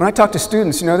 when I talk to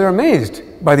students, they're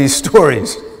amazed by these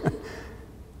stories.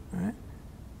 Right?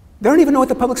 They don't even know what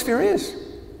the public sphere is.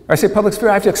 I say public sphere,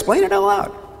 I have to explain it out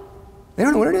loud. They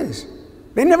don't know what it is.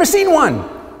 They've never seen one.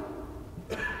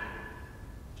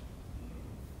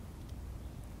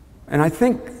 And I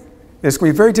think it's going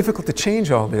to be very difficult to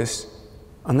change all this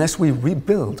unless we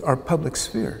rebuild our public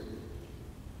sphere,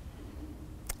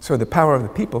 so the power of the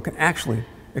people can actually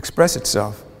express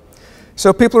itself.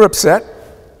 So people are upset.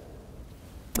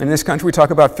 In this country, we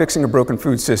talk about fixing a broken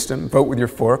food system, vote with your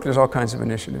fork. There's all kinds of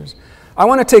initiatives. I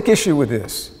want to take issue with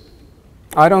this.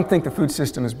 I don't think the food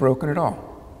system is broken at all.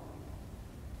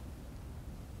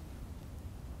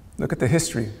 Look at the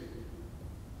history.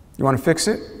 You want to fix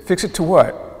it? Fix it to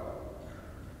what?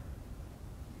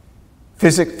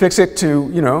 Fix it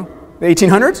to, the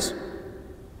 1800s?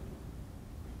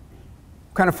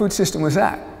 What kind of food system was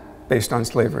that based on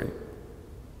slavery?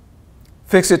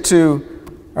 Fix it to,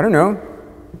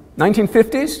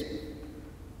 1950s?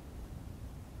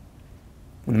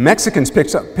 When Mexicans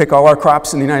pick all our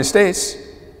crops in the United States,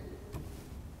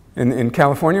 in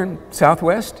California,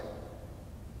 Southwest,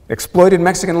 exploited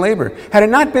Mexican labor. Had it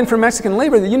not been for Mexican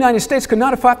labor, the United States could not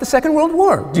have fought the Second World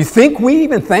War. Do you think we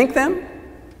even thank them?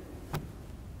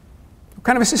 What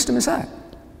kind of a system is that?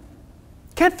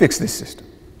 Can't fix this system.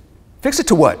 Fix it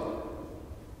to what?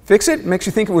 Fix it makes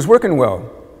you think it was working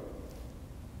well.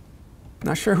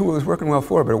 Not sure who it was working well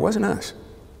for, but it wasn't us.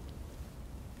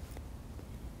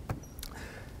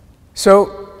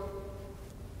 So,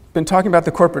 been talking about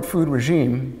the corporate food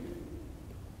regime.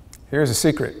 Here's a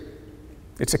secret.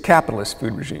 It's a capitalist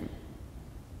food regime.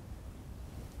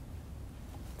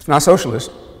 It's not socialist,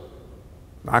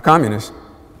 not communist,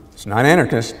 it's not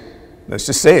anarchist. Let's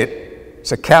just say it.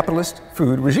 It's a capitalist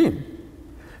food regime.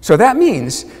 So that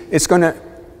means it's going to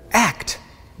act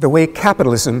the way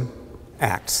capitalism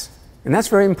acts. And that's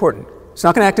very important. It's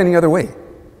not going to act any other way.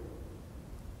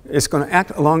 It's going to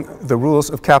act along the rules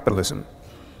of capitalism.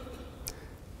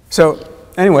 So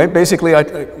anyway, basically,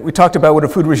 we talked about what a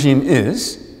food regime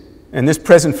is. And this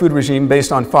present food regime,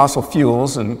 based on fossil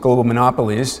fuels and global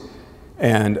monopolies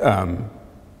and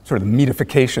sort of the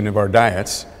meatification of our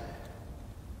diets,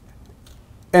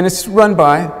 and it's run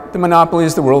by the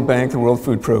monopolies, the World Bank, the World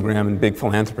Food Program, and big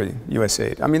philanthropy,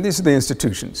 USAID. I mean, these are the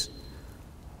institutions.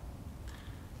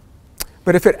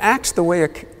 But if it acts the way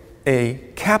a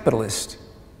capitalist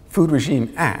food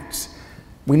regime acts,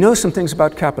 we know some things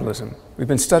about capitalism. We've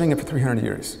been studying it for 300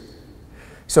 years.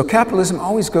 So capitalism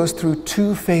always goes through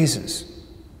two phases.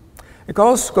 It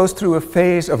goes through a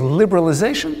phase of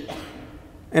liberalization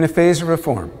and a phase of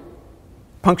reform,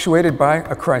 punctuated by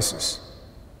a crisis.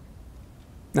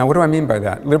 Now, what do I mean by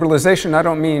that? Liberalization, I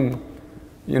don't mean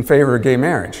in favor of gay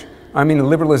marriage. I mean the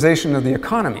liberalization of the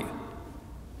economy.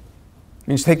 It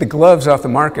means you take the gloves off the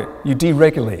market, you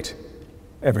deregulate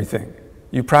everything,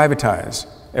 you privatize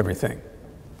everything.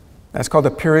 That's called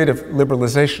a period of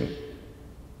liberalization.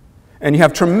 And you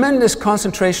have tremendous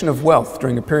concentration of wealth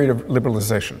during a period of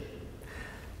liberalization.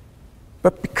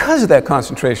 But because of that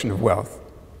concentration of wealth,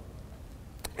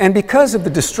 and because of the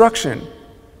destruction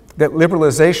that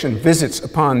liberalization visits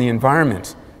upon the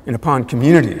environment and upon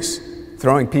communities,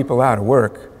 throwing people out of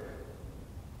work,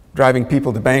 driving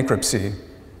people to bankruptcy,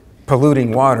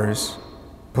 polluting waters,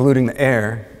 polluting the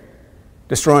air,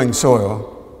 destroying the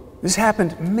soil, this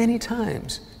happened many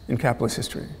times in capitalist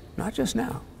history, not just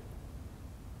now.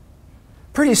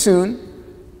 Pretty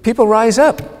soon, people rise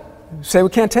up, say we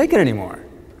can't take it anymore,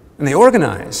 and they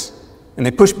organize, and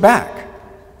they push back,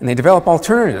 and they develop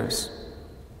alternatives,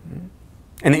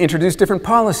 and they introduce different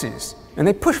policies, and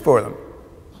they push for them.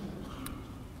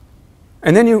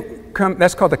 And then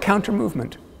that's called the counter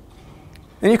movement.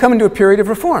 Then you come into a period of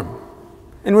reform.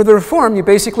 And with the reform,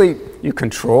 you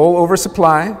control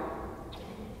oversupply,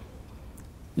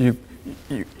 you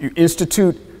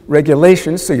institute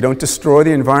regulations so you don't destroy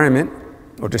the environment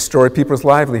or destroy people's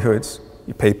livelihoods.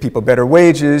 You pay people better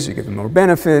wages, you give them more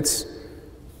benefits.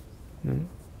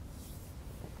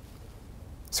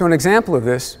 So an example of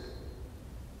this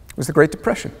was the Great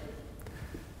Depression.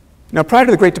 Now, prior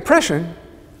to the Great Depression,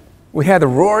 we had the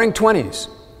Roaring '20s.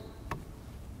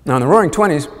 Now, in the Roaring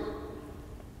 '20s,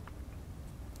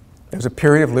 there was a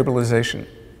period of liberalization.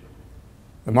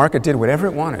 The market did whatever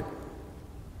it wanted.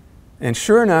 And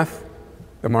sure enough,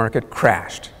 the market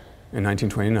crashed in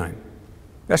 1929.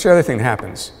 That's the other thing that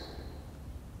happens.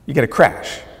 You get a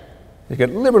crash. You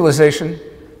get liberalization,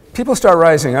 people start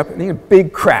rising up, and you get a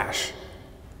big crash.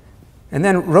 And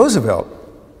then Roosevelt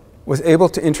was able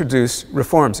to introduce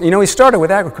reforms. You know, he started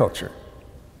with agriculture.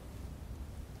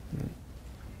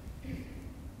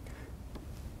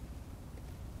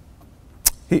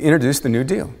 He introduced the New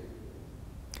Deal.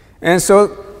 And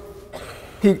so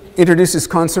he introduces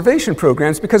conservation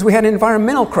programs because we had an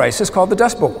environmental crisis called the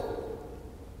Dust Bowl.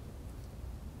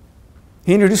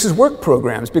 He introduces work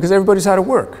programs because everybody's out of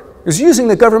work. He was using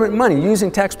the government money,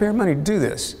 using taxpayer money to do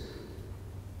this.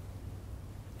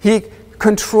 He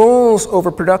controls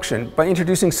overproduction by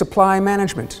introducing supply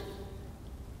management.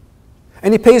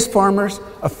 And he pays farmers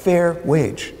a fair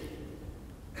wage.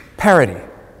 Parity.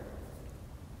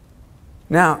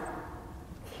 Now,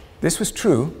 this was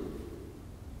true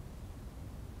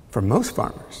for most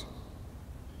farmers.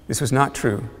 This was not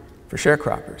true for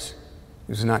sharecroppers.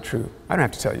 This was not true. I don't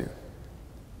have to tell you.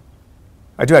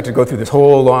 I do have to go through this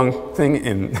whole long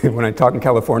thing when I talk in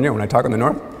California, when I talk in the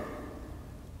North.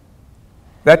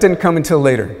 That didn't come until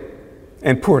later,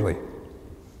 and poorly.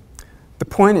 The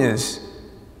point is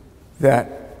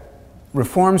that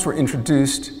reforms were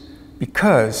introduced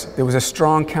because there was a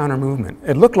strong counter-movement.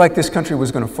 It looked like this country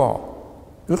was going to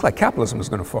fall. It looked like capitalism was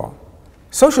going to fall.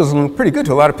 Socialism looked pretty good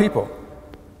to a lot of people.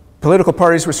 Political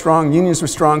parties were strong, unions were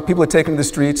strong, people had taken to the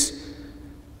streets.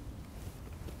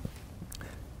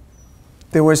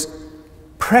 There was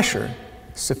pressure,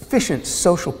 sufficient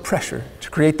social pressure, to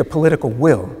create the political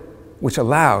will which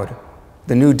allowed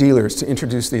the New Dealers to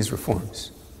introduce these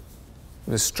reforms.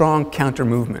 It was a strong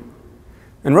counter-movement.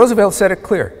 And Roosevelt said it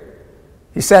clear.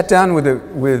 He sat down with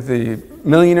the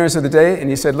millionaires of the day and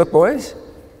he said, look, boys,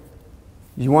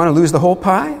 you want to lose the whole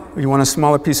pie or you want a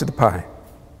smaller piece of the pie?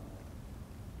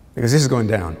 Because this is going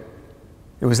down.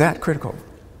 It was that critical.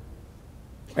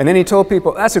 And then he told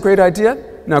people, that's a great idea.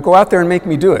 Now go out there and make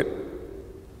me do it.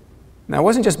 Now, it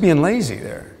wasn't just being lazy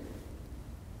there.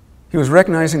 He was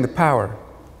recognizing the power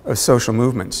of social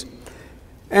movements.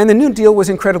 And the New Deal was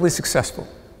incredibly successful.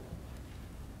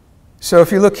 So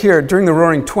if you look here, during the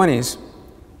Roaring '20s,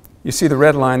 you see the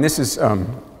red line. This is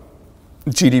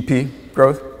GDP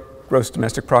growth, gross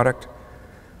domestic product.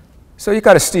 So you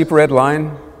got a steep red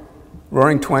line,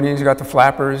 Roaring '20s, you got the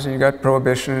flappers, and you got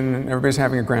prohibition, and everybody's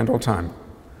having a grand old time.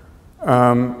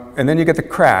 And then you get the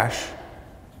crash,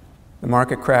 the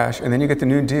market crash, and then you get the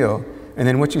New Deal. And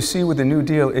then what you see with the New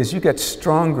Deal is you get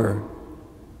stronger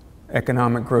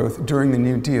economic growth during the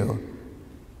New Deal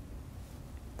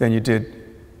than you did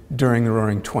during the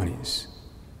Roaring '20s,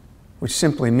 which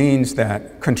simply means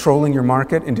that controlling your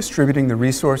market and distributing the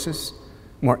resources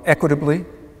more equitably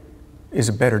is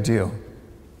a better deal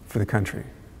for the country.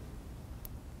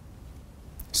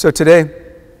 So today,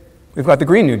 we've got the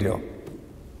Green New Deal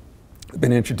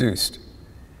been introduced.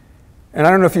 And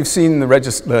I don't know if you've seen the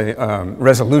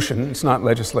resolution. It's not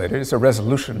legislated, it's a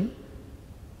resolution.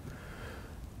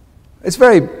 It's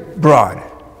very broad,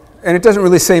 and it doesn't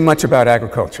really say much about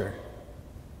agriculture.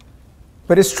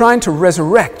 But it's trying to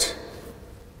resurrect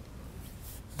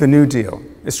the New Deal.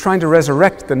 It's trying to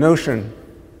resurrect the notion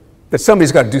that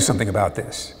somebody's got to do something about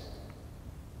this.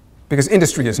 Because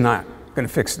industry is not going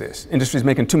to fix this. Industry is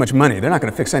making too much money. They're not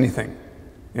going to fix anything.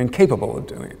 They're incapable of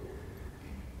doing it.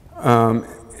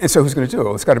 And so who's going to do it?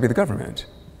 Well, it's got to be the government.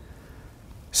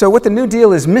 So what the New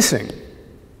Deal is missing,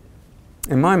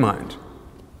 in my mind,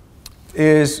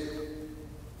 is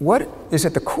what is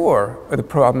at the core of the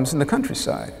problems in the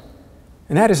countryside.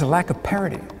 And that is a lack of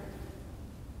parity.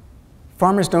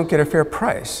 Farmers don't get a fair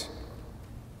price.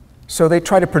 So they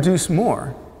try to produce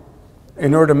more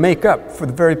in order to make up for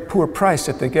the very poor price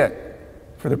that they get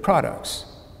for their products.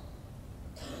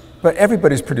 But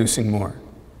everybody's producing more.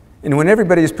 And when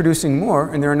everybody is producing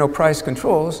more and there are no price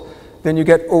controls, then you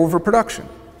get overproduction.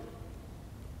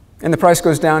 And the price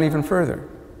goes down even further.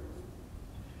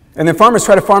 And then farmers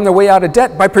try to farm their way out of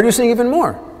debt by producing even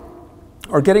more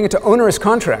or getting into onerous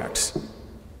contracts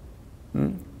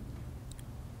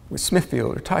with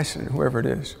Smithfield or Tyson or whoever it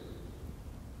is.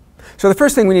 So the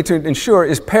first thing we need to ensure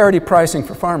is parity pricing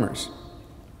for farmers.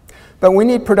 But we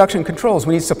need production controls.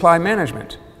 We need supply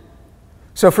management.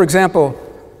 So for example,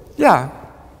 yeah,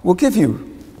 we'll give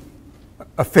you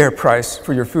a fair price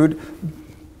for your food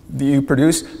that you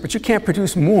produce, but you can't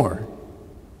produce more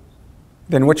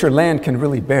than what your land can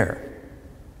really bear.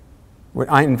 What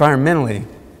environmentally,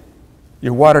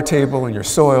 your water table and your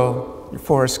soil, your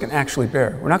forests can actually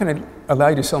bear. We're not going to allow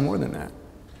you to sell more than that.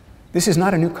 This is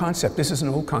not a new concept. This is an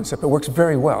old concept. It works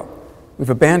very well. We've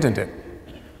abandoned it.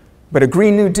 But a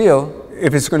Green New Deal,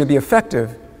 if it's going to be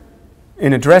effective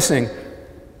in addressing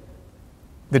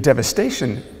the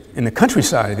devastation in the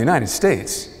countryside of the United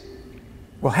States,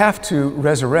 will have to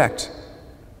resurrect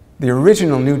the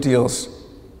original New Deal's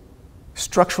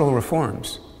structural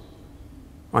reforms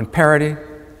on parity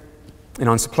and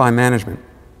on supply management.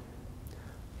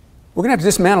 We're going to have to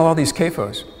dismantle all these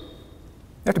CAFOs. You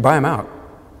have to buy them out.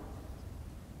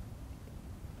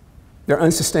 They're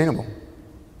unsustainable.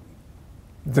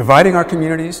 Dividing our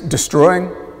communities,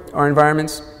 destroying our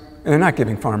environments, and they're not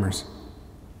giving farmers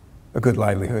a good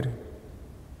livelihood.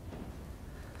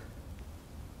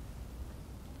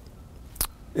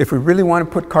 If we really want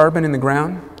to put carbon in the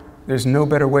ground, there's no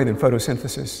better way than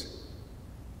photosynthesis.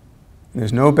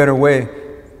 There's no better way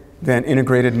than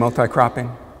integrated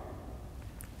multi-cropping,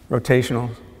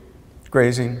 rotational,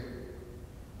 grazing.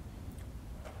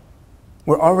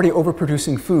 We're already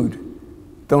overproducing food.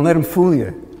 Don't let them fool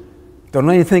you. Don't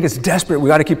let you think it's desperate. We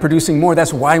got to keep producing more.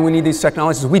 That's why we need these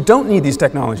technologies. We don't need these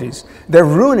technologies. They're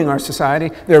ruining our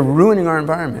society. They're ruining our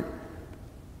environment.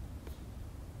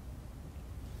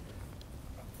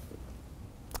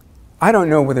 I don't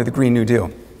know whether the Green New Deal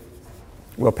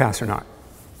will pass or not.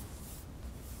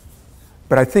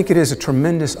 But I think it is a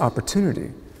tremendous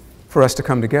opportunity for us to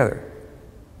come together,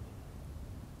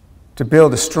 to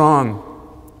build a strong,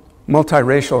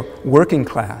 multiracial working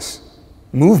class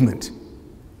movement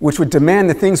which would demand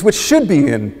the things which should be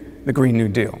in the Green New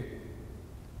Deal.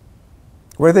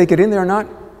 Whether they get in there or not,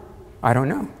 I don't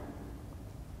know.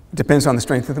 It depends on the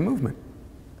strength of the movement.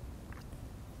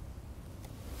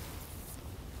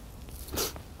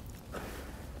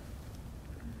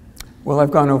 Well,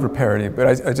 I've gone over parity,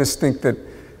 but I just think that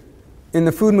in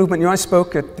the food movement, I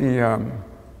spoke at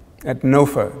at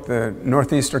NOFA, the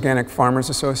Northeast Organic Farmers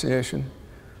Association,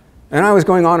 and I was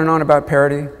going on and on about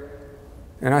parity,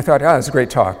 and I thought, that's a great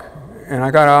talk. And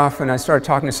I got off and I started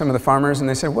talking to some of the farmers, and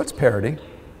they said, what's parity?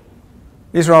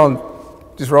 These are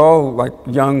all like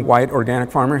young, white,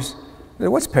 organic farmers. I said,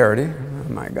 what's parity? Oh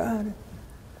my God,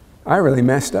 I really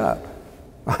messed up.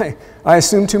 I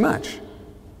assumed too much.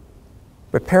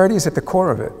 But parity is at the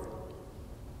core of it.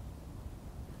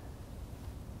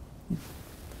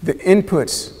 The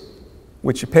inputs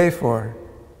which you pay for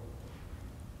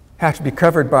have to be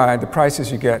covered by the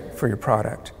prices you get for your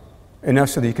product, enough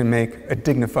so that you can make a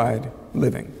dignified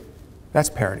living. That's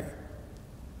parity.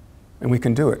 And we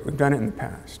can do it. We've done it in the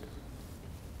past.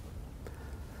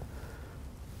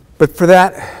 But for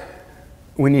that,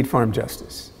 we need farm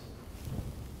justice.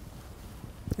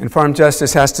 And farm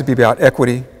justice has to be about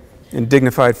equity and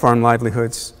dignified farm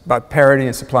livelihoods, about parity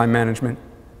and supply management.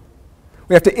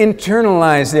 We have to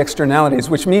internalize the externalities,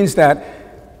 which means that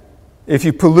if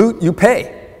you pollute, you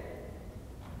pay.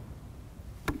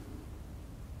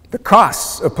 The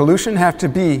costs of pollution have to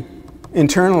be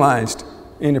internalized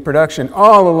into production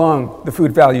all along the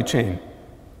food value chain.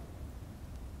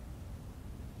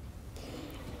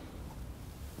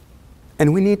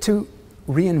 And we need to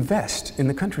reinvest in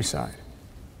the countryside.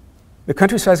 The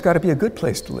countryside's got to be a good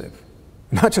place to live,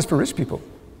 not just for rich people.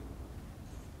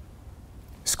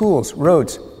 Schools,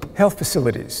 roads, health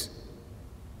facilities.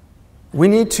 We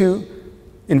need to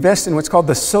invest in what's called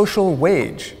the social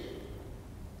wage.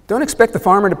 Don't expect the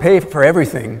farmer to pay for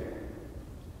everything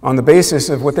on the basis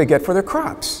of what they get for their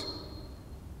crops.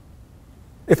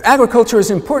 If agriculture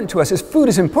is important to us, if food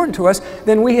is important to us,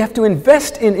 then we have to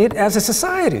invest in it as a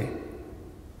society.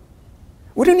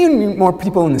 We don't need more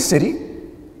people in the city.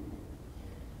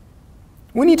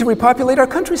 We need to repopulate our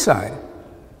countryside.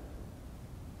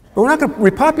 But we're not going to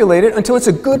repopulate it until it's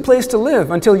a good place to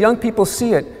live, until young people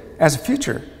see it as a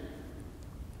future.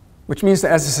 Which means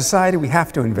that as a society, we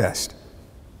have to invest.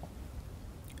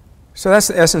 So that's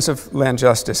the essence of land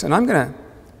justice. And I'm going to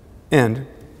end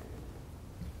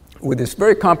with this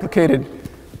very complicated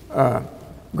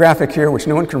graphic here, which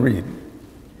no one can read.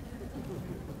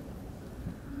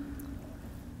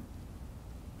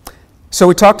 So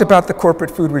we talked about the corporate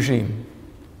food regime.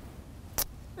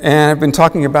 And I've been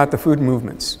talking about the food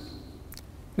movements.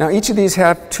 Now, each of these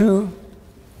have two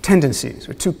tendencies,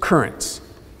 or two currents.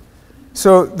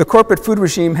 So the corporate food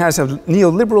regime has a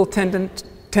neoliberal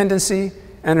tendency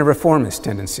and a reformist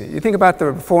tendency. You think about the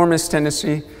reformist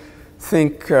tendency,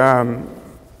 think,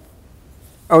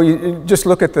 you just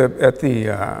look at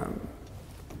the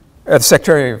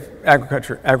Secretary of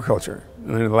Agriculture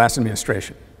in the last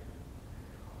administration.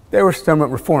 They were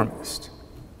somewhat reformist.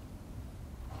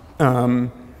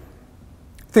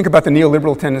 Think about the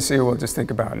neoliberal tendency, we'll just think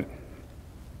about it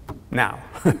now.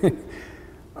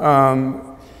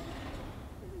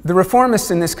 The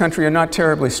reformists in this country are not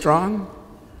terribly strong.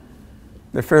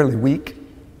 They're fairly weak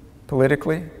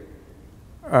politically.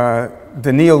 The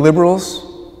neoliberals,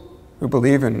 who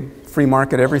believe in free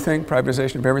market everything,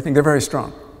 privatization of everything, they're very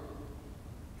strong.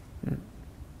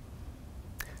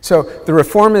 So the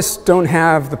reformists don't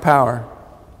have the power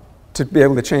to be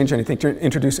able to change anything, to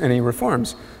introduce any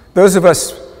reforms. Those of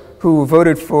us who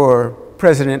voted for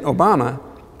President Obama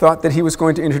thought that he was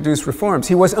going to introduce reforms.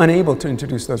 He was unable to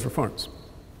introduce those reforms.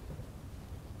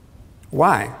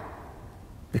 Why?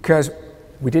 Because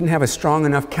we didn't have a strong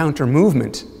enough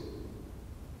counter-movement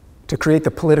to create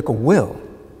the political will.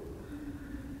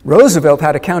 Roosevelt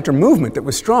had a counter-movement that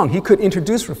was strong. He could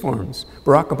introduce reforms.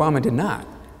 Barack Obama did not.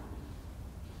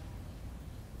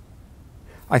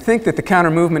 I think that the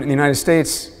counter-movement in the United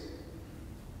States,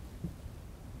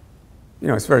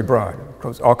 it's very broad. It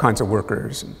includes all kinds of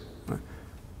workers.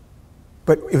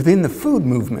 But within the food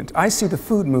movement, I see the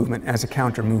food movement as a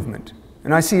counter-movement.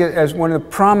 And I see it as one of the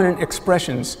prominent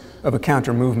expressions of a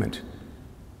counter-movement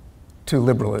to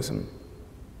liberalism,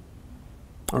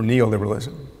 or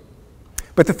neoliberalism.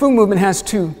 But the food movement has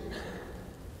two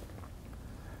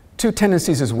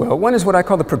tendencies as well. One is what I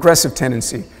call the progressive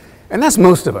tendency, and that's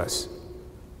most of us.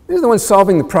 These are the ones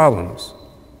solving the problems.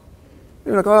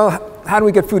 They're like, well, how do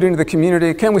we get food into the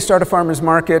community? Can we start a farmer's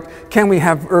market? Can we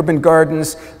have urban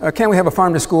gardens? Can we have a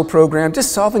farm-to-school program?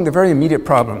 Just solving the very immediate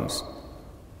problems.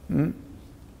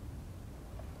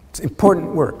 It's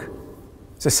important work.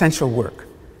 It's essential work.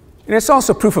 And it's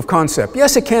also proof of concept.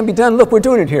 Yes, it can be done. Look, we're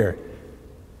doing it here.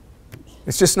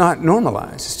 It's just not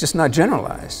normalized. It's just not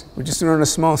generalized. We're just doing it on a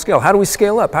small scale. How do we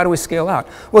scale up? How do we scale out?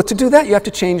 Well, to do that, you have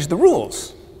to change the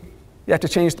rules. You have to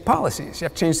change the policies. You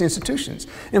have to change the institutions.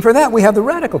 And for that, we have the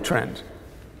radical trend.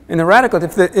 And the radical,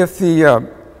 if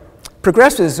the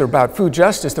progressives are about food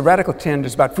justice, the radical trend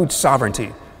is about food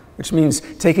sovereignty, which means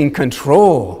taking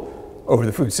control over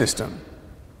the food system.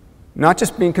 Not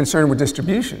just being concerned with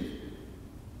distribution.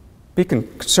 Be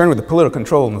concerned with the political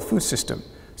control in the food system.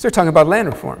 So they're talking about land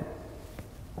reform.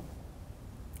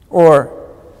 Or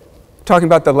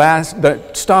talking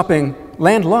about stopping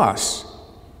land loss.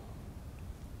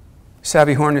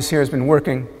 Savvy Horness here has been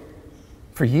working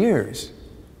for years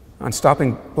on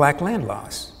stopping black land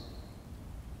loss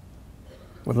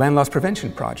with Land Loss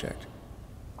Prevention Project.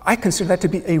 I consider that to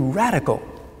be a radical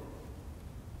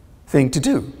thing to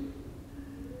do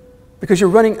because you're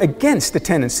running against the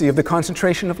tendency of the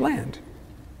concentration of land.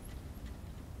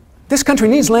 This country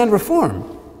needs land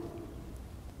reform.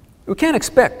 We can't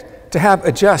expect to have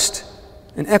a just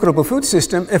and equitable food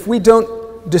system if we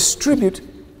don't distribute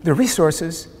the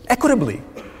resources equitably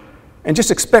and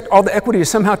just expect all the equity to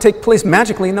somehow take place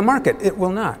magically in the market. It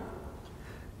will not.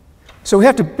 So we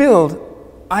have to build,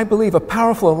 I believe, a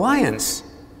powerful alliance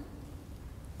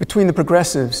between the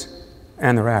progressives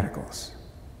and the radicals.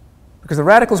 Because the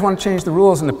radicals want to change the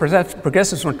rules and the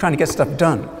progressives are trying to get stuff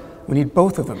done. We need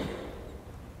both of them.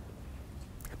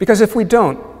 Because if we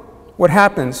don't, what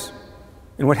happens,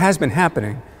 and what has been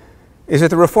happening, is that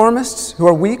the reformists who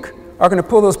are weak are going to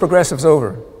pull those progressives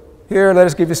over. Here, let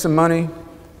us give you some money.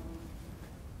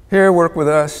 Here, work with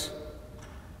us.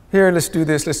 Here, let's do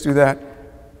this, let's do that.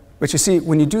 But you see,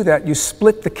 when you do that, you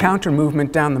split the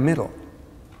counter-movement down the middle.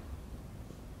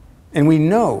 And we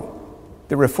know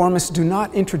that reformists do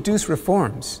not introduce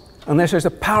reforms unless there's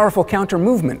a powerful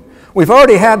counter-movement. We've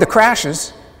already had the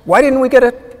crashes. Why didn't we get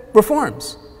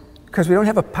reforms? because we don't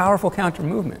have a powerful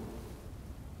counter-movement.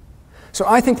 So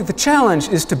I think that the challenge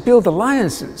is to build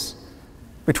alliances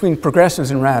between progressives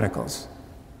and radicals.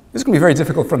 This is going to be very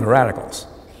difficult for the radicals.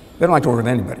 They don't like to work with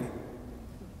anybody.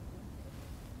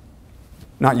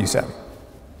 Not you, Sally.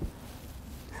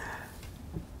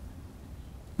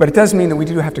 But it does mean that we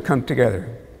do have to come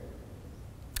together.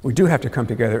 We do have to come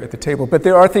together at the table, but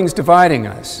there are things dividing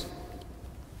us.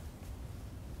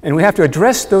 And we have to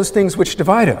address those things which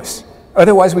divide us.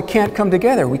 Otherwise, we can't come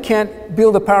together. We can't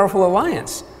build a powerful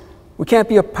alliance. We can't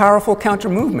be a powerful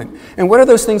counter-movement. And what are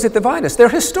those things that divide us? They're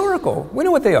historical. We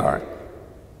know what they are.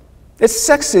 It's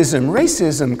sexism,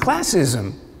 racism,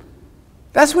 classism.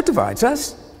 That's what divides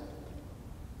us.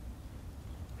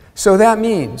 So that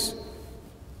means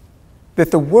that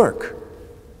the work,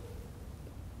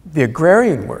 the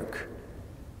agrarian work,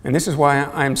 and this is why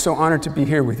I'm so honored to be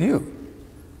here with you,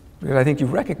 because I think you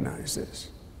recognize this.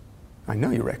 I know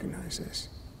you recognize this.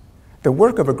 The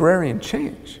work of agrarian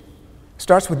change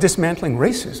starts with dismantling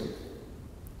racism.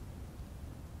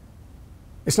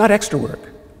 It's not extra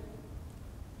work.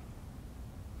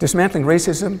 Dismantling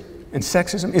racism and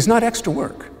sexism is not extra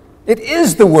work. It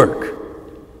is the work.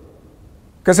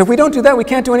 Because if we don't do that, we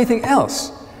can't do anything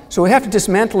else. So we have to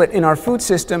dismantle it in our food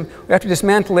system, we have to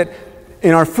dismantle it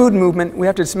in our food movement, we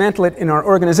have to dismantle it in our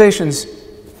organizations.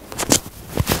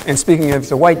 And speaking of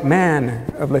the white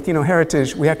man of Latino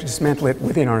heritage, we have to dismantle it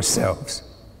within ourselves.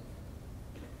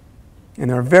 And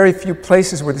there are very few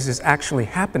places where this is actually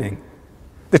happening.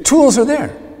 The tools are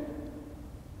there.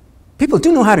 People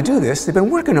do know how to do this. They've been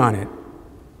working on it.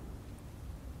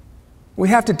 We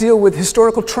have to deal with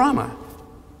historical trauma.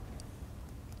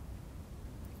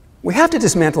 We have to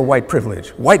dismantle white privilege,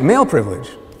 white male privilege.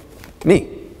 Me.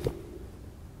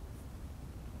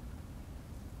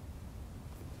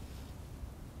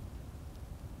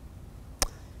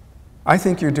 I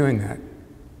think you're doing that.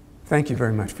 Thank you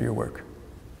very much for your work.